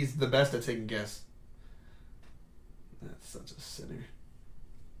he's the best at taking guess. That's such a sinner.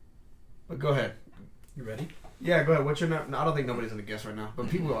 But go ahead. You ready? Yeah, go ahead. What's your no, I don't think nobody's gonna guess right now, but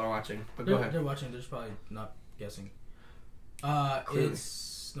people are watching. But go ahead. They're watching. They're just probably not guessing. Clearly.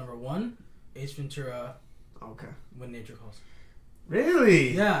 It's number 1, Ace Ventura, Okay. When Nature Calls.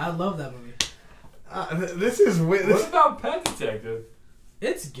 Really? Yeah, I love that movie. This is weird. What about Pet Detective?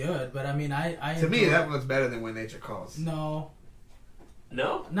 It's good, but I mean, I To me, enjoy that it. was better than When Nature Calls. No,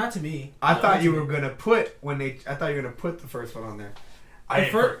 No? not to me. I Not thought to you me. were gonna put I thought you wur gonna put the first one on there.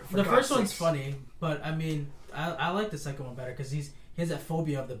 The first one's funny, but I mean, I like the second one better because he has that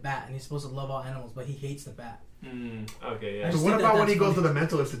phobia of the bat, and he's supposed to love all animals, but he hates the bat. Okay, I yeah. So just what think about when that's he goes funny. to the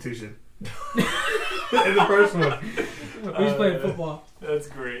mental institution? In the first one, He's playing football. That's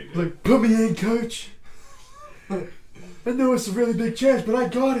great. like, put me in, coach. I know it's a really big chance, but I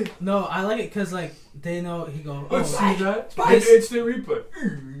got it. No, I like it because like they know he go. Oh, Let's see that. Spike! It's instant replay.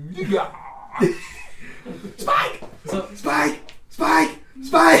 Spike! So Spike! Spike!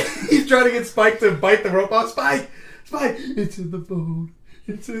 Spike! He's trying to get Spike to bite the rope off. Spike! Spike! It's in the bone.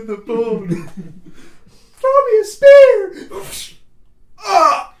 It's in the bone. Throw me a spear!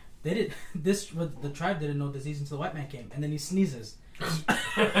 Ah! they did this. What the tribe didn't know disease until the white man came, and then he sneezes.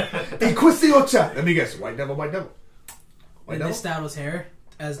 Inquisition! Let me guess. White devil, white devil. White And they devil? styled his hair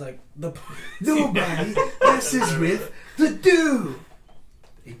as like the. Nobody messes with the dude.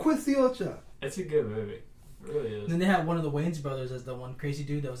 Inquisition. It's a good movie. It really And is. then they had one of the Wayans brothers as the one crazy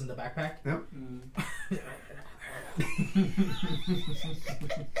dude that was in the backpack. Yep.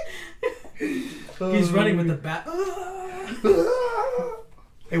 He's running with the bat.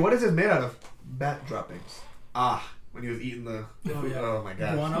 Hey, what is this made out of? Bat droppings. Ah, when he was eating the Oh, yeah. oh my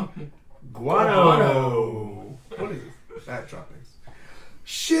god. Guano. Guano. What is this? Bat droppings.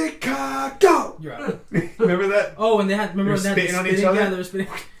 Chicago. You're out. Remember that? Oh, and they had remember They're they had spitting on the each other? Yeah, they were spitting.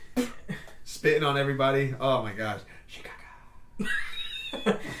 Spitting on everybody. Oh my gosh. Chicago.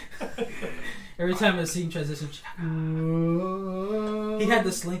 Every time a scene transitions, he had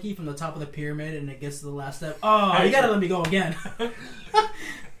the slinky from the top of the pyramid, and it gets to the last step. Oh, you gotta let me go again.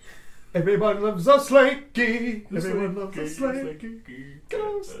 Everybody loves a slinky. Everyone loves a slinky.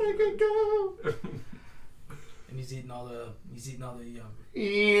 Go, slinky, go. And he's eating all the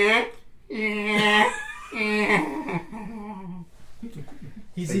Yeah.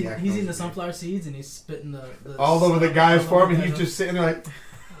 he's The eating, yak he's eating the noise. sunflower seeds, and he's spitting the All over the guy's all farm, over and the he's guys. just sitting there like.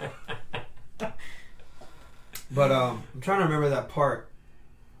 But I'm trying to remember that part.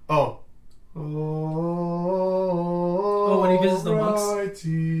 Oh. Oh, when he visits the monks?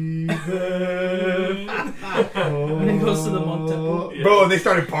 When he goes to the monk temple. Bro, and they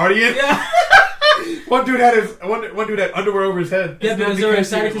started partying. Yeah, One dude had one dude had underwear over his head. yeah, because they were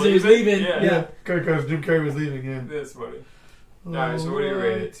excited because he was leaving? leaving. Yeah. Because Jim Carrey was leaving. Yeah. That's funny. Alright, so what do you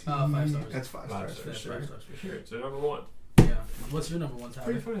rate it? 5 stars. That's 5 stars for Yeah, sure. 5 stars for sure. Sure, so number 1. Yeah. What's your number 1,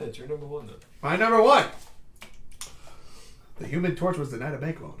 Pretty Tyler? funny that you're number 1 though. My number 1. The Human Torch was denied a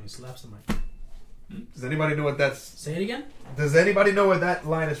bank loan. He slaps the mic. Does anybody know what that's? Say it again. Does anybody know where that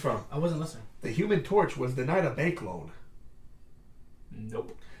line is from? I wasn't listening. The Human Torch was denied a bank loan.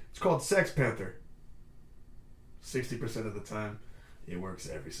 Nope. It's called Sex Panther. 60% of the time, it works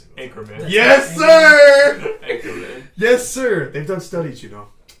every single time. Anchorman. Yes, sir. Anchorman. Yes, sir. They've done studies, you know.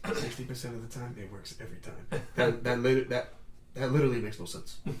 60% of the time, it works every time. That literally makes no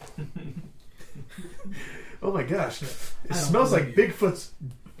sense. Oh my gosh! It I don't smells like believe Bigfoot's.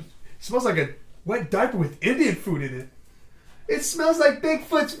 It smells like a wet diaper with Indian food in it. It smells like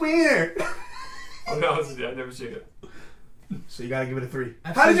Bigfoot's wiener. Oh, no, I've never seen it. So you gotta give it a 3.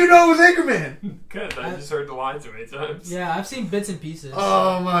 I've How did seen- you know it was Anchorman? Good. I just heard the line so many times. Yeah, I've seen bits and pieces.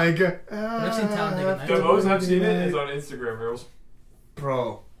 Oh my god! I've seen Talladega Nights. The most I've seen it is on Instagram Reels.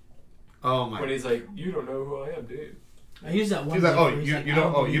 Bro. Oh When my. he's like, "You don't know who I am, dude. I used that one. He's like, gif oh, where he's you like, you I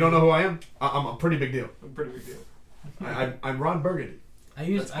don't believe know who I am? I'm a pretty big deal. I'm a pretty big deal." I'm Ron Burgundy. I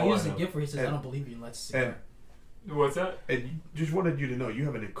used That's all I the know. gift where he says, And- "I don't believe you." Let's see. And What's that? And just wanted you to know you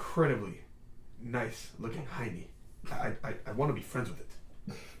have an incredibly nice looking hiney. I want to be friends with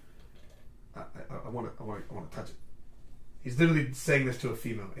it. I want to touch it. He's literally saying this to a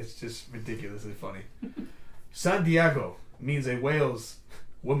female. It's just ridiculously funny. San Diego means a whale's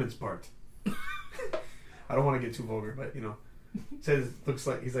woman's part. I don't want to get too vulgar, but you know, says looks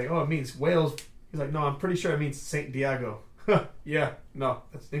like he's like, oh, it means whales. He's like, no, I'm pretty sure it means Saint Diego. Yeah, no,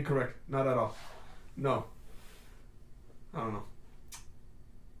 that's incorrect. Not at all. No. I don't know.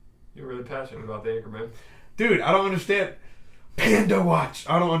 You're really passionate about the Anchorman. Dude, I don't understand. Panda Watch.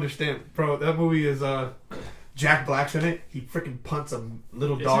 I don't understand. Bro, that movie is Jack Black's in it. He freaking punts a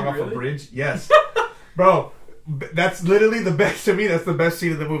little Is dog he off a really? bridge. Yes. Bro, That's literally the best to me. That's the best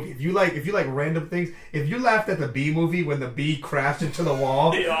scene of the movie. If you like random things, if you laughed at the bee movie when the bee crashed into the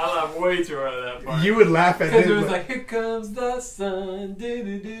wall, Yeah, I laughed way too hard at that part. you would laugh at Because it. it was like, here comes the sun,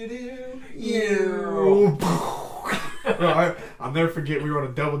 do-do-do-do, You. Bro, I'll never forget. We were on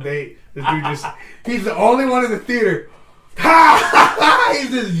a double date. This dude he's the only one in the theater. He's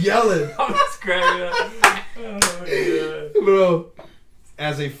just yelling. I'm just cracking up. Oh my god. Bro,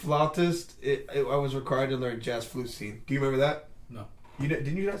 as a flautist, I was required to learn jazz flute scene. Do you remember that? No.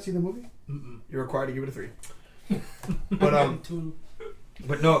 Didn't you not see the movie? Mm-mm. You're required to give it a 3. But Two.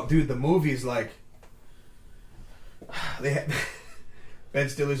 but no, dude, the movie's like they had Ben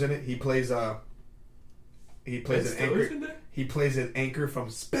Stiller's in it. He plays an anchor. In there? He plays an anchor from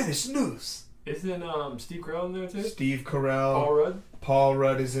Spanish News. Isn't Steve Carell in there too? Steve Carell, Paul Rudd? Paul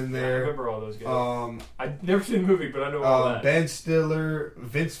Rudd is in I there. remember all those guys. Um, I've never seen the movie, but I know all that. Ben Stiller,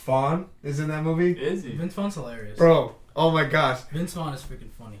 Vince Vaughn is in that movie. Is he? Vince Vaughn's hilarious. Bro, oh my gosh. Vince Vaughn is freaking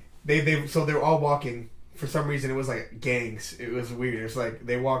funny. So they're all walking. For some reason, it was like gangs. It was weird. It's like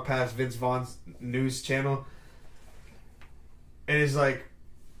they walk past Vince Vaughn's news channel, and he's like,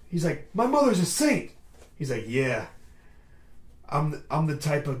 "My mother's a saint." He's like, "Yeah, I'm the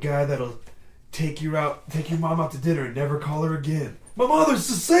type of guy that'll take your mom out to dinner and never call her again. My mother's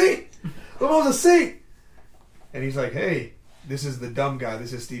a saint. My mom's a saint." And he's like, "Hey, this is the dumb guy.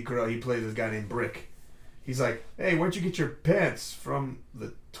 This is Steve Carell. He plays this guy named Brick." He's like, "Hey, where'd you get your pants? From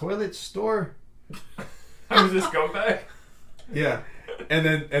the toilet store?" How was this comeback? Yeah, and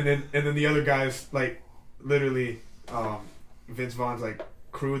then the other guys, like, literally, Vince Vaughn's like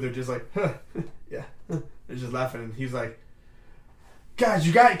crew. They're just like, huh, yeah, they're just laughing, and he's like, "Guys,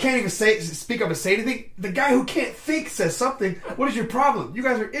 you can't even speak up and say anything. The guy who can't think says something. What is your problem? You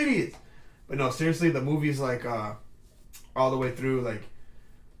guys are idiots." But no, seriously, the movie's like all the way through, like,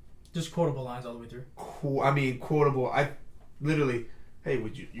 Just quotable lines all the way through. quotable. I literally, "Hey,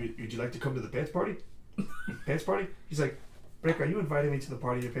 would you like to come to the pants party?" Pants party? He's like, "Brick, are you inviting me to the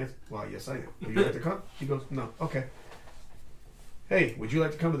party in your pants?" "Well, yes, I am. Would you like to come?" He goes, "No." "Okay." "Hey, would you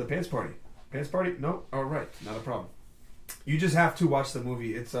like to come to the pants party?" "Pants party? No? All right, not a problem." You just have to watch the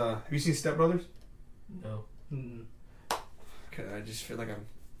movie. It's have you seen Step Brothers? No. Mm. Okay, I just feel like I'm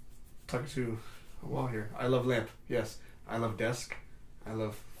talking to a wall here. I love lamp. Yes. I love desk. I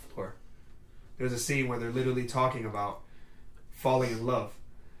love floor. There's a scene where they're literally talking about falling in love.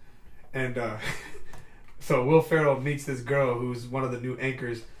 And so Will Ferrell meets this girl who's one of the new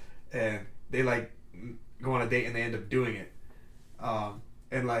anchors, and they like go on a date and they end up doing it.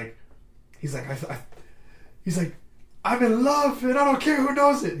 And like he's like "I'm in love and I don't care who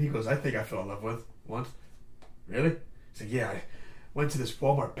knows it." And he goes, "I think I fell in love once." "Really?" He's like, "Yeah, I went to this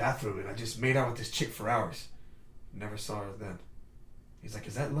Walmart bathroom and I just made out with this chick for hours. Never saw her then." He's like,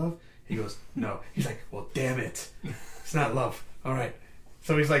 "Is that love?" He goes, "No." He's like, "Well, damn it. It's not love. All right."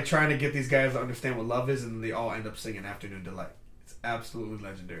 So he's like trying to get these guys to understand what love is, and they all end up singing Afternoon Delight. It's absolutely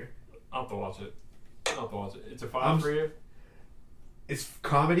legendary. I'll have to watch it. It's a 5 for you? It's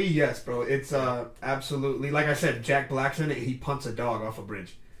comedy, yes, bro. It's absolutely, like I said, Jack Black's in it. He punts a dog off a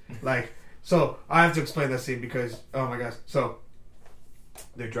bridge. Like, so I have to explain that scene because, oh my gosh. So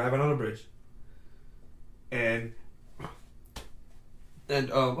they're driving on a bridge, and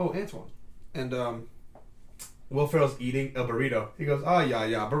Antoine, and Will Ferrell's eating a burrito. He goes, "Oh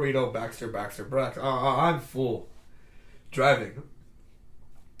yeah, burrito, Baxter. I'm full." Driving,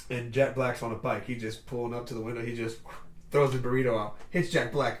 and Jack Black's on a bike. He just pulling up to the window. He just throws the burrito out, hits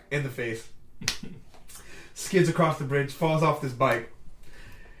Jack Black in the face, skids across the bridge, falls off this bike,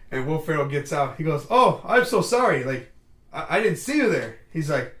 and Will Ferrell gets out. He goes, "Oh, I'm so sorry. Like, I didn't see you there." He's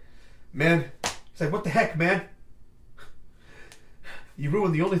like, "Man," he's like, "What the heck, man? You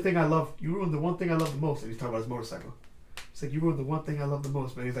ruined the only thing I love. You ruined the one thing I love the most." And he's talking about his motorcycle. He's like, "You ruined the one thing I love the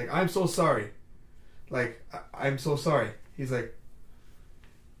most, man." He's like, "I'm so sorry. Like, I'm so sorry." He's like,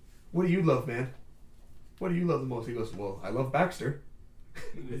 "What do you love, man? What do you love the most?" He goes, "Well, I love Baxter."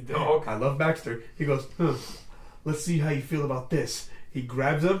 The dog. "I love Baxter." He goes, "Let's see how you feel about this." He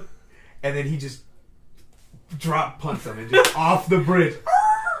grabs him, and then he just drop punts him and just off the bridge.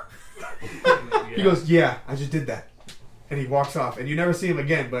 He goes, "Yeah, I just did that." And he walks off, and you never see him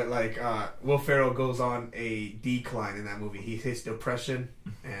again. But like, Will Ferrell goes on a decline in that movie. He hits depression,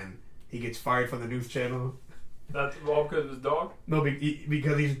 and he gets fired from the news channel. That's all because of his dog? No,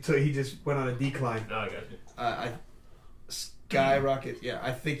 because he just went on a decline. No, I got you. I skyrocket. Yeah,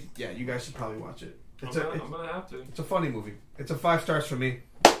 I think. Yeah, you guys should probably watch it. I'm gonna have to. It's a funny movie. It's a 5 stars for me.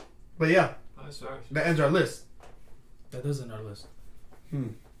 But yeah, 5 stars. that ends our list. That is in our list.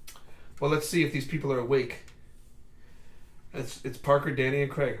 Well, let's see if these people are awake. It's Parker, Danny,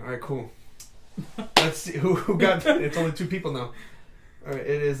 and Craig. All right, cool. Let's see who got. It's only 2 people now. All right,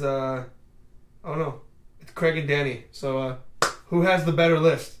 it is. Oh no, it's Craig and Danny. So who has the better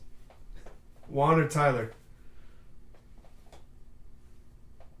list? Juan or Tyler?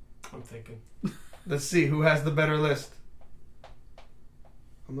 I'm thinking. Let's see who has the better list.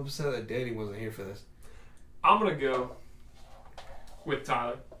 I'm upset that Danny wasn't here for this. I'm gonna go with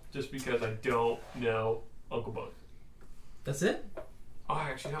Tyler just because I don't know Uncle Buck. That's it? Oh,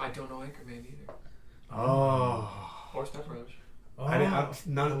 actually, no, I don't know Anchorman either. Oh. Or Step Brothers. Oh,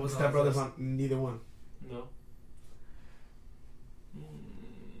 None of the was Step on Brothers his on neither one. No.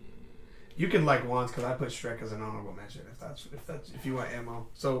 You can like Juan's because I put Shrek as an honorable mention if you want ammo.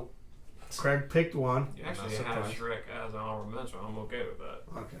 So Craig picked one. You actually have Shrek as an honorable mention. I'm okay with that.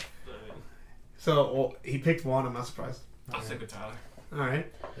 Okay. I mean, So he picked one. I'm not surprised. I'll stick with Tyler. All right.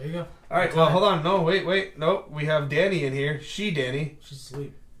 There you go. All right. Well, hold on. No, wait. No, we have Danny in here. Danny. She's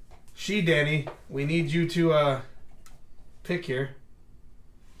asleep. Danny. We need you to pick here.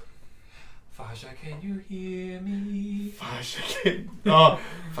 Faja, can you hear me? Faja. Oh,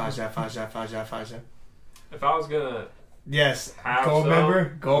 Faja. If I was gonna Yes. have Gold some, member.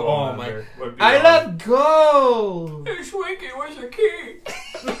 Go. Gold Oh member my. would be I on. love gold. Hey, Swinky, where's your key?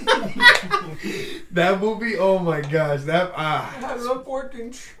 That movie. Oh my gosh. That I had an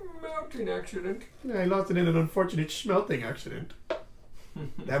unfortunate smelting accident. I lost it in an unfortunate smelting accident.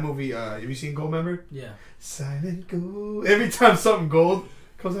 That movie, have you seen Gold Member? Yeah. Silent Gold. Every time something gold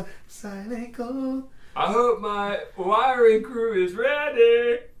comes out, Silent Gold. I hope my wiring crew is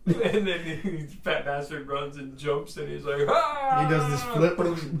ready. And then fat bastard runs and jumps and he's like, ah! He does this flip.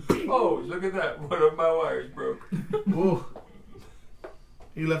 Oh, look at that. One of my wires broke. Ooh.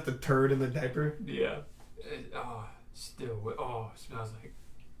 He left a turd in the diaper. Yeah. It smells like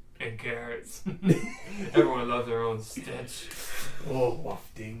and carrots. Everyone loves their own stench. Oh,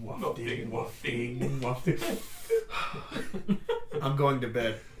 wafting. I'm going to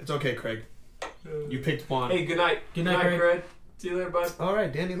bed. It's okay, Craig. You picked one. Hey, good night. Good night, Craig. See you later, bud. All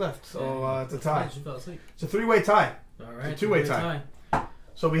right, Danny left. So it's a tie. She fell asleep. It's a 3-way tie. All right. It's a 2-way tie.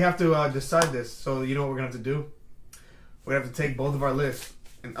 So we have to decide this. So you know what we're going to have to do? We have to take both of our lists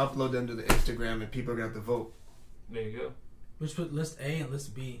and upload them to the Instagram, and people are going to have to vote. There you go. We should put list A and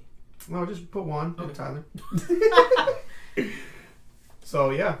list B. No, just put one. Okay. Tyler.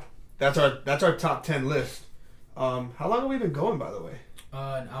 So yeah, that's our top 10 list. How long have we been going, by the way?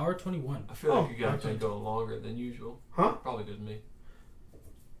 An hour 21. I feel like you guys been going longer than usual. Huh? Probably just me.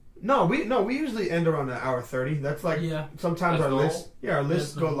 No, we usually end around an hour 30. That's like sometimes That's our normal? lists. Yeah, our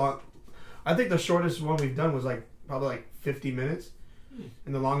lists go long. I think the shortest one we've done was probably 50 minutes,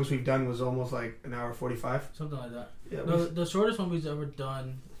 and the longest we've done was almost like an hour 45. Something like that. Yeah, The shortest one we've ever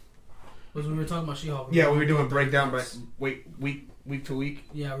done was when we were talking about She-Hulk. we were doing breakdown minutes. week to week.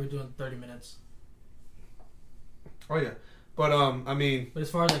 Yeah, we were doing 30 minutes. Oh yeah, but I mean, But as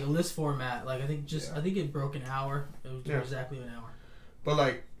far as like a list format, I think it broke an hour. It was Yeah. exactly an hour.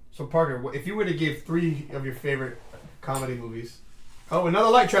 but so Parker, if you were to give 3 of your favorite comedy movies. Oh, another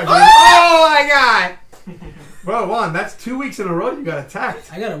light tragedy. Oh my god! Bro, Juan, that's 2 weeks in a row you got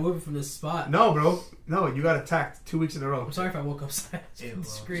attacked. I gotta move it from this spot. No, bro. No, you got attacked 2 weeks in a row. I'm sorry if I woke up and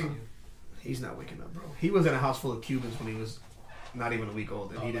screamed. He's not waking up, bro. He was in a house full of Cubans when he was not even a week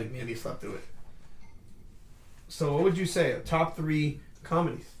old, and Oh, he like didn't, me. and he slept through it. So, what would you say? Top 3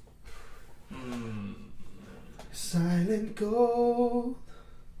 comedies? Silent Gold.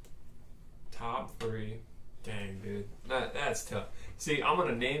 Top 3. Dang, dude. That's tough. See, I'm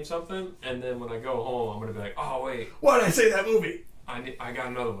gonna name something, and then when I go home, I'm gonna be like, oh wait, Why did I say that movie? I got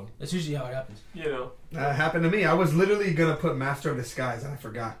another one. That's usually how it happens. You know. That happened to me. I was literally gonna put Master of Disguise, and I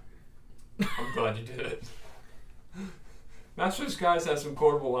forgot. I'm glad you did it. Master of Disguise has some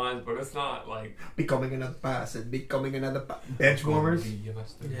quotable lines, but it's not like Becoming another person, becoming another bench warmers.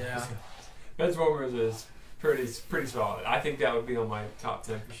 Yeah. Bench warmers is pretty solid. I think that would be on my top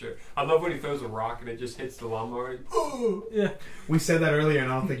 10 for sure. I love when he throws a rock and it just hits the lawnmower. Yeah. We said that earlier,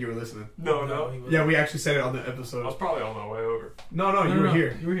 and I don't think you were listening. No. he wasn't. Yeah, we actually said it on the I episode. was probably on my way over. No, you were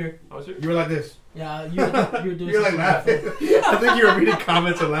here. You were here. I was here. You were like this. Yeah, you were doing You're like something laughing. I think you were reading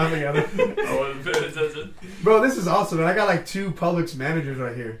comments and laughing at it. I wasn't paying attention. Bro, this is awesome, man. I got like 2 Publix managers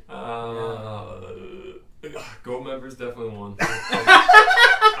right here. Gold member's definitely one.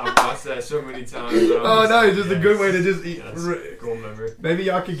 I've watched that so many times. Oh no, it's just a good way to just eat. Yes, gold member. Maybe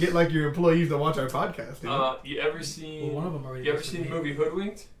y'all could get like your employees to watch our podcast. Dude. You ever seen? Well, one of them already You ever listened seen the to me. movie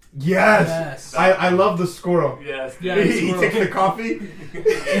Hoodwinked? Yes. I love the squirrel. Yes. Yeah, He takes the coffee.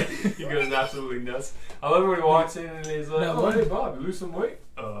 He goes absolutely nuts. I love when he walks in and he's like, That "Oh, one- hey Bob, you lose some weight?"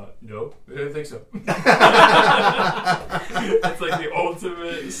 No, I didn't think so. That's like the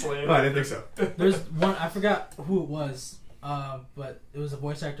ultimate slam. No, I didn't think so. There's one, I forgot who it was, but it was a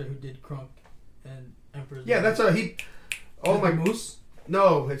voice actor who did Krunk and Emperor's Yeah, New that's he. Oh Is it my the moose?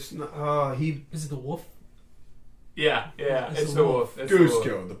 No, it's not. He Is it the wolf? Yeah, It's it's a the wolf. wolf. It's the wolf.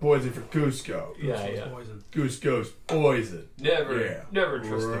 Cusco, the poison for Cusco. Yeah, Moose is yeah. Poison. Cusco's poison. Never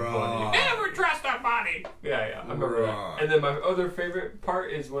trust a Right. bunny. Never trust a bunny. Yeah, I remember Right. that. And then my other favorite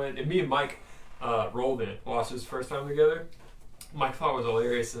part is when me and Mike rolled in, watched his first time together. Mike thought it was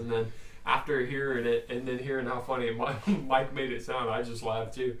hilarious, and then after hearing it, and then hearing how funny Mike made it sound, I just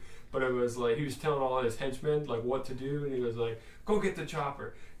laughed too. But it was like he was telling all his henchmen like what to do, and he was like, "Go get the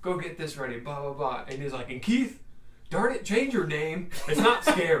chopper, go get this ready, blah blah blah." And he's like, "And Keith, darn it, change your name. It's not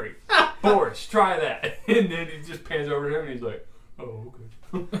scary. Boris, try that." And then he just pans over to him, and he's like, "Oh,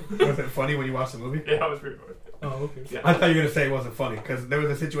 okay." Was it funny when you watched the movie? Yeah, that was pretty funny. Oh, okay. Yeah. I thought you were gonna say it wasn't funny because there was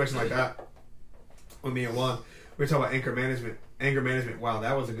a situation like that with me and Juan. We were talking about anger management. Anger management. Wow,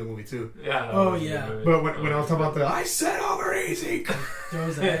 that was a good movie too. Yeah. that Oh, was a good yeah. movie. But when I was talking about the I said over easy,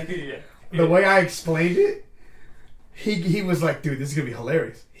 Throws the egg. yeah. the way I explained it, he was like, "Dude, this is gonna be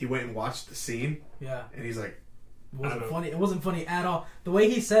hilarious." He went and watched the scene, Yeah. and he's like, It I wasn't don't- funny. It wasn't funny at all. The way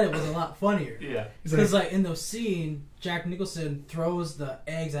he said it was a lot funnier. Yeah. he's Because like in the scene, Jack Nicholson throws the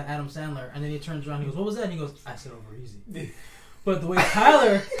eggs at Adam Sandler, and then he turns around. And he goes, "What was that?" And he goes, "I said over easy." But the way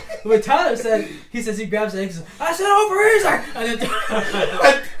Tyler said, he says he grabs the eggs. And says, "I said over easy," and then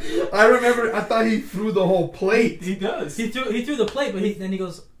I remember. I thought he threw the whole plate. He does. he threw the plate. But then he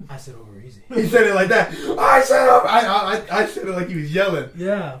goes, "I said over easy." He said it like that. I said over. I said it like he was yelling.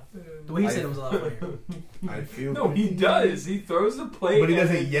 Yeah, the way he said it was a lot funnier. I feel. No, he does. He throws the plate. But he and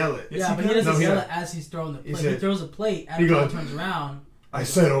doesn't then- yell it. Yes, Yeah, but he does. doesn't No, yell yeah. it as he's throwing the He plate. said- He throws a plate. He Adam goes, Sandler turns around. I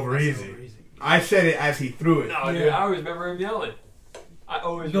said over "I said easy. over easy." I said it as he threw it. No, dude, Yeah. I always remember him yelling. I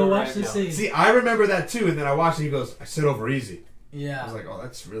always Go remember watch him the yelling. scene. See, I remember that too, and then I watched it. He goes, "I said over easy." I Yeah. was like, "Oh,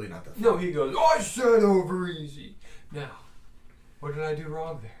 that's really not that." No, he goes, "I said over easy." Now, what did I do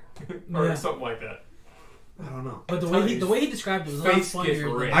wrong there? Or Yeah. something like that. I don't know. But the way he described it was a lot Face funnier. gets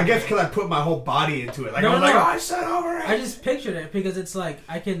than- red. I guess because I put my whole body into it. Like No, I was no, like, no. "Oh, I said over it." I just pictured it because it's like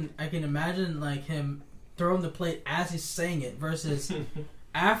I can imagine like him throwing the plate as he's saying it versus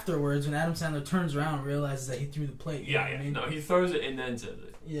afterwards when Adam Sandler turns around and realizes that he threw the plate. You know Yeah, what yeah. I mean? No, he throws it and then says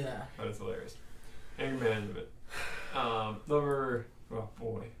it. Yeah. That is hilarious. Anger management. What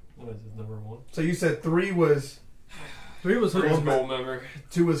is it, number one? So you said 3 was 3 was Three was Hoodwinked. gold member.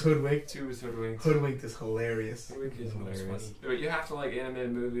 2 was hoodwinked. 2 was Hoodwinked. Hoodwinked is hilarious. Hoodwinked is Hoodwinked was hilarious. But you have to like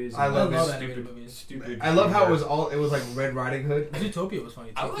animated movies. I and love love stupid, animated movies. Stupid. I love how it was humor. all. It was like Red Riding Hood. Zootopia was funny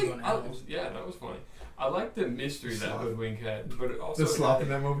too. I if you like. want animals. Yeah, that was funny. I like the mystery that Sloth. Hoodwink had, but it also The sloth in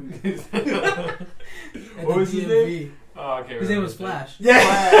had- that movie. And What the was his DMV. Oh, I can't His name remember was Flash. Yeah.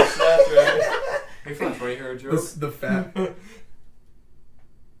 Flash, that's right. Hey Flash, want to hear a joke? The fat.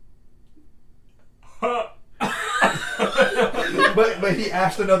 but he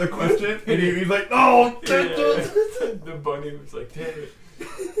asked another question and he's like, "Oh, The bunny was like, "Damn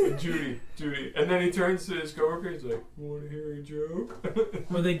it, Judy," and then he turns to his coworker. He's like, "Want to hear a joke?"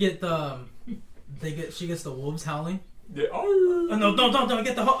 Where they get she gets the wolves howling. Yeah. Oh no! Don't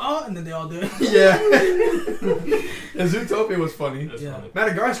get the and then they all do it. yeah." Yeah, Zootopia was funny. That's Yeah. funny.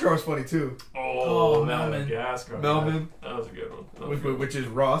 Madagascar was funny too, Oh, Melman. Madagascar. Melman. That was a good one. That was a good one. which is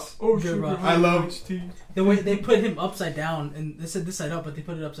Ross. Oh, Good sugar one. I love- iced tea. The way they put him upside down, and they said this side up, but they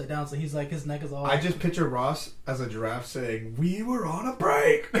put it upside down, so he's like his neck is all. I just picture Ross as a giraffe saying, "We were on a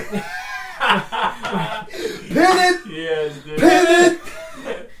break." Pivot, Yes, dude. pivot,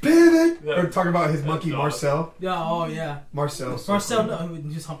 pivot. That- Or talking about his that's monkey awesome. Marcel. Yeah. Oh yeah. Marcel. so Marcel, cool. no, he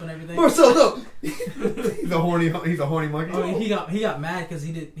was just humping everything. Marcel, no. He's a horny monkey. Oh, he got mad because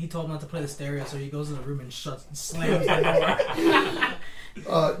he told him not to play the stereo, so he goes in the room and slams the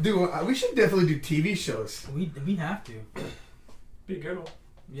door. Dude, we should definitely do TV shows. We have to. Be a good one.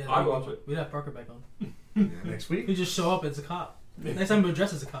 Yeah, I'd watch it. We'd have Parker back on. Yeah, next week. He just show up as a cop. Next time he'll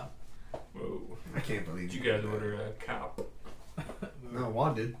dress as a cop. Whoa. I can't believe Did you guys order a cop? No,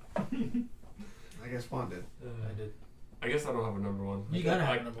 Juan did. I guess Juan did. I did. I guess I don't have a number one. You gotta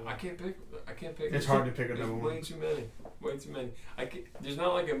have a number one. I can't pick. It's hard to pick a There's number way one. too many. Way too many. There's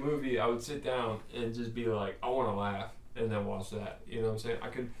not like a movie I would sit down and just be like, I want to laugh, and then watch that. You know what I'm saying?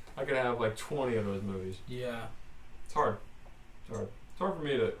 I could have like 20 of those movies. Yeah. It's hard. It's hard. It's hard for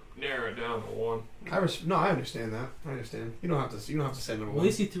me to narrow it down to one. No, I understand that. I understand. You don't have to say number Well, at one.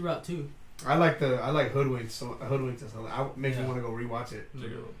 least he threw out 2. I like Hoodwinked. So Hoodwinked is makes me Yeah. want to go rewatch it. It's a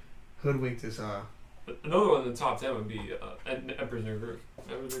good one. hoodwinked us. Another one in the top 10 would be Emperor's New Groove.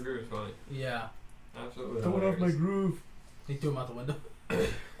 Emperor's New Groove is funny. Yeah. Absolutely. Throwing off my hilarious. groove. They threw him out the window.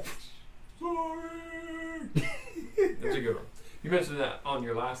 That's a good one. You mentioned that on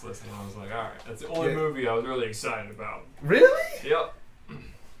your last list, and I was like, all right, that's the only movie I was really excited about. Really? Yep.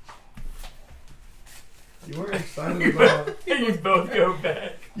 You weren't excited about. You both go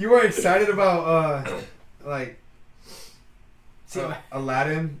back. You were excited about like See,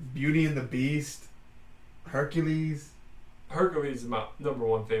 Aladdin, Beauty and the Beast, Hercules, Hercules is my number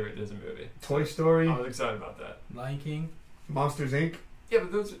one favorite Disney movie. Toy Story, I was excited about that. Lion King. Monsters Inc. Yeah,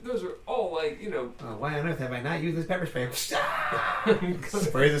 but those are all like, you know. Why on earth have I not used this pepper spray?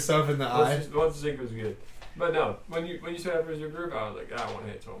 Spray the stuff in the eye. Monsters Inc. was good. But no, when you said Emperor's New Groove, I was like, I want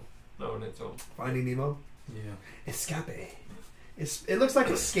to hit home. I want to hit home. Finding Nemo. Yeah. Escape. It looks like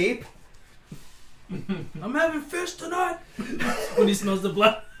Escape. I'm having fish tonight. When he smells the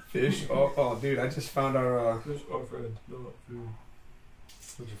blood. Fish. Oh, dude! I just found our Fish are friends, not food.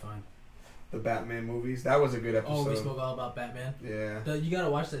 What'd you find? the Batman movies. That was a good episode. Oh, we spoke all about Batman. Yeah. You gotta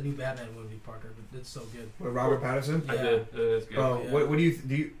watch that new Batman movie, Parker. It's so good. With Robert Pattinson. I Yeah. did. It is good. Oh, Yeah. what do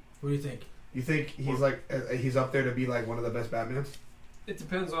you What do you think? You think he's like he's up there to be like one of the best Batmans? It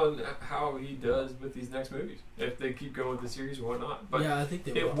depends on how he does with these next movies. If they keep going with the series or whatnot. But Yeah, I think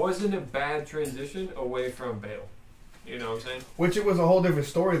they it will. wasn't a bad transition away from Bale. You know what I'm saying? Which it was a whole different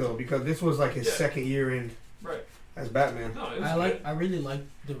story though, because this was like his Yeah. second year in Right. as Batman. No, it was good. I really like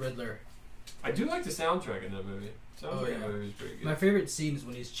the Riddler. I do like the soundtrack in that movie. Soundtrack in yeah. that movie is pretty good. My favorite scene is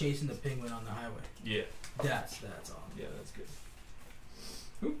when he's chasing the penguin on the highway. Yeah. That's awesome. Yeah, that's good.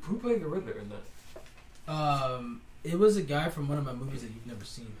 Who played the Riddler in that? It was a guy from one of my movies that you've never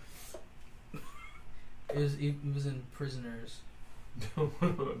seen. He was in Prisoners. One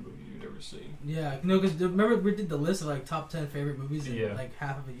of the movies you've never seen. Yeah, no, because remember we did the list of like top 10 favorite movies, and Yeah. like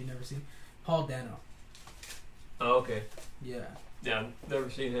half of it you've never seen. Paul Dano. Oh, okay. Yeah, Yeah, I've never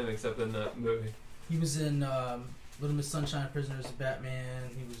seen him except in that movie. he was in Little Miss Sunshine, Prisoners, Batman.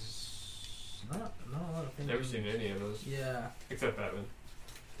 He was not a lot of things. Never seen any of those Yeah, except Batman.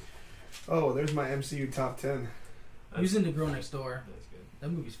 Oh, there's my MCU top 10. he was in The Girl Next Door. That's good. That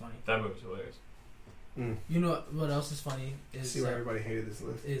movie's funny. That movie's hilarious. You know what else is funny is See why everybody hated this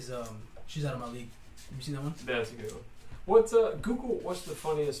list. She's Out of My League. Have you seen that one? That's a good one. What's Google? What's the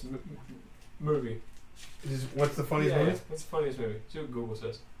funniest movie? What's the funniest Yeah, movie? what's the funniest movie? See what Google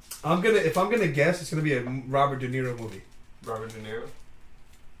says. If I'm gonna guess, it's gonna be a Robert De Niro movie. Robert De Niro.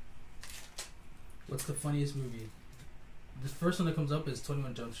 What's the funniest movie? The first one that comes up is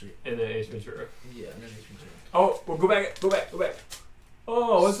 21 Jump Street. And then Ace Ventura. Yeah, and then Ace Ventura. Oh, well, go back.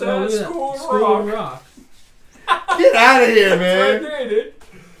 Oh, what's So, that? look at School School Rock. Rock. Get out of here, That's right man! there, dude.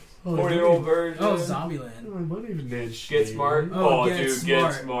 40-year-old virgin. Oh, Zombieland. Oh, my name's Ned Get Shade. Smart. Oh, Oh, Get dude,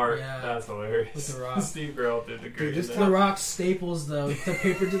 Smart. Get Smart. Yeah. That's hilarious. With The Rock. Steve Carell did the great. just The Rock staples the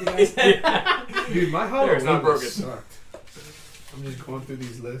paper to the guy's head. Yeah. Dude, my There, it's not Halloween broken. list sucked. I'm just going through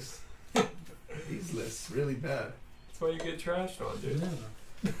these lists. These lists really bad. That's why you get trashed on, dude.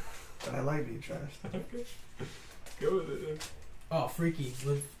 Yeah. But I like being trashed. Okay. Go with it. Dude. Oh, Freaky.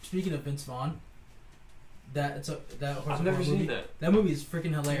 Speaking of Vince Vaughn, that I've never seen movie, that. That movie is freaking You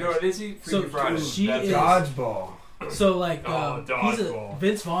know hilarious. what is he? Freaky So, Friday. she That's is- Dodgeball. So like, Oh, he's Dodgeball.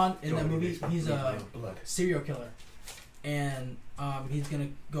 Vince Vaughn in that Don't movie. make me He's bleed a my blood. serial killer, and he's gonna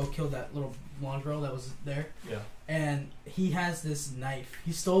go kill that little blonde girl that was there. Yeah. And he has this knife.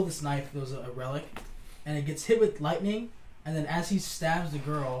 He stole this knife. It was a relic, and it gets hit with lightning. And then as he stabs the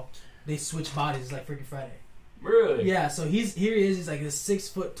girl, they switch bodies. It's like Freaky Friday. Really? Yeah. So here he is. He's like this 6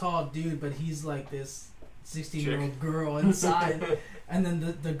 foot tall dude, but he's like this 16-year-old girl inside. And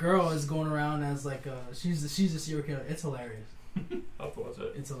then the girl is going around as like she's a serial killer. It's hilarious. I'll have to watch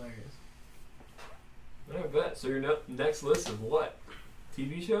it. It's hilarious. I bet. So your next list is what?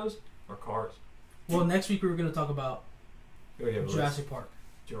 TV shows or cars? Well, next week we were gonna talk about We already have a list. Jurassic Park.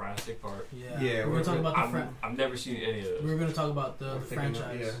 Jurassic Park. Yeah. We're gonna talk about the I've never seen any of those. We were gonna talk about the I'm thinking of-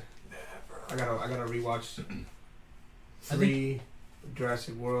 franchise. I gotta rewatch I 3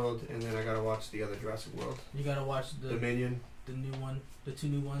 Jurassic World, and then I gotta watch the other Jurassic World. You gotta watch the Dominion. new one, the 2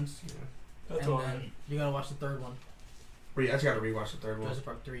 new ones, Yeah. That's and on. then you gotta watch the third one, I just gotta rewatch the third one. Jurassic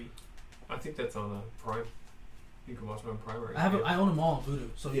Park 3. I think that's on Prime. You can watch it on Prime. Right? I own them all on Voodoo.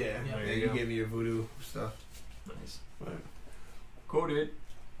 So Yeah, There yeah, you you go. gave me your voodoo stuff. Nice. Right. Cool, dude.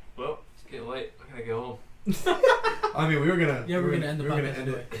 Well, it's getting late. I gotta go home. I mean, we're gonna end the we were gonna podcast end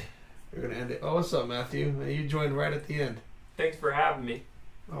anyway. it. We're gonna end it. Oh, what's up, Matthew? You joined right at the end. Thanks for having me.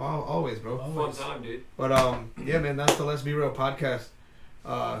 Oh, always, bro. Always. Fun time, dude. But yeah, man, that's the Let's Be Real podcast.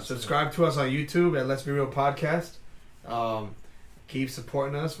 Subscribe to us on YouTube at Let's Be Real Podcast. Keep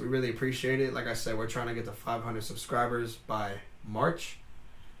supporting us. We really appreciate it. Like I said, we're trying to get to 500 subscribers by March.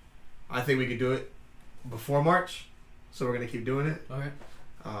 I think we could do it before March, so we're gonna keep doing it. Okay.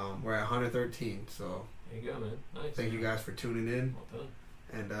 We're at 113, so There you go, man. Nice. thank you guys for tuning in Well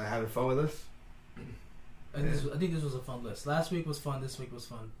done. and having fun with us. I think this was a fun list. Last week was fun. This week was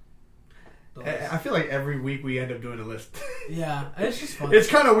fun. The list. I feel like every week we end up doing a list. Yeah, it's just fun. It's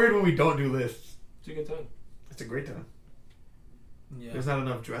kind of weird when we don't do lists. It's a good time. It's a great time. Yeah. There's not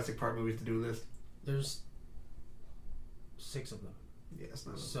enough Jurassic Park movies to do a list. There's 6 of them. Yeah, it's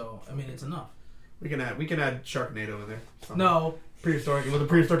not enough. So I mean, it's enough. We can add Sharknado in there. No, Prehistoric with a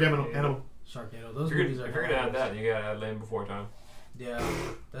prehistoric animal. Sharknado. Those If you're movies gonna, are. if you're gonna add that, you gotta add Land Before Time. Yeah,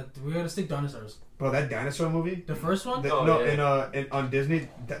 that we gotta stick dinosaurs. Bro, that dinosaur movie. The first one. Oh, no, yeah. on Disney,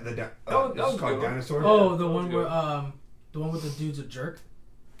 That was it's a called good one. Dinosaur. Oh, the that was one good. where the one with the dude's a jerk.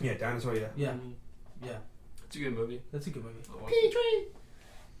 Yeah, Dinosaur. Yeah. Yeah, Mhm. yeah, It's a good movie. that's a good movie. I'll watch it.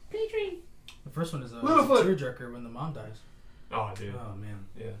 Petrie. The first one is a Littlefoot. tearjerker when the mom dies. Oh, dude. Oh man.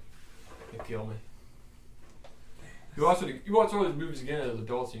 Yeah. They kill me. You watch all these movies again as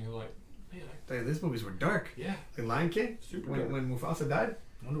adults, and you're like, man, Hey, these movies were dark. yeah, Like Lion King. super good. When Mufasa died,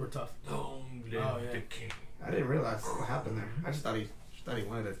 Wonder we're tough. Long live Oh, yeah. the king. I didn't realize what happened there. I just thought he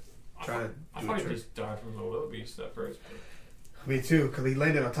wanted to try to I do thought a he trick. just died from the little beast at first. Me too, because he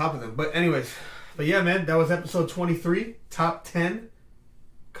landed on top of them. But anyways, but yeah, man, that was episode 23. Top 10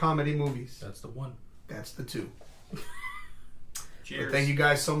 comedy movies. That's the one. That's the 2. Cheers. But thank you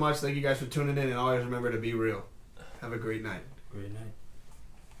guys so much. Thank you guys for tuning in, and always remember to be real. Have a great night. Great night.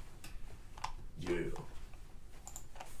 Yeah.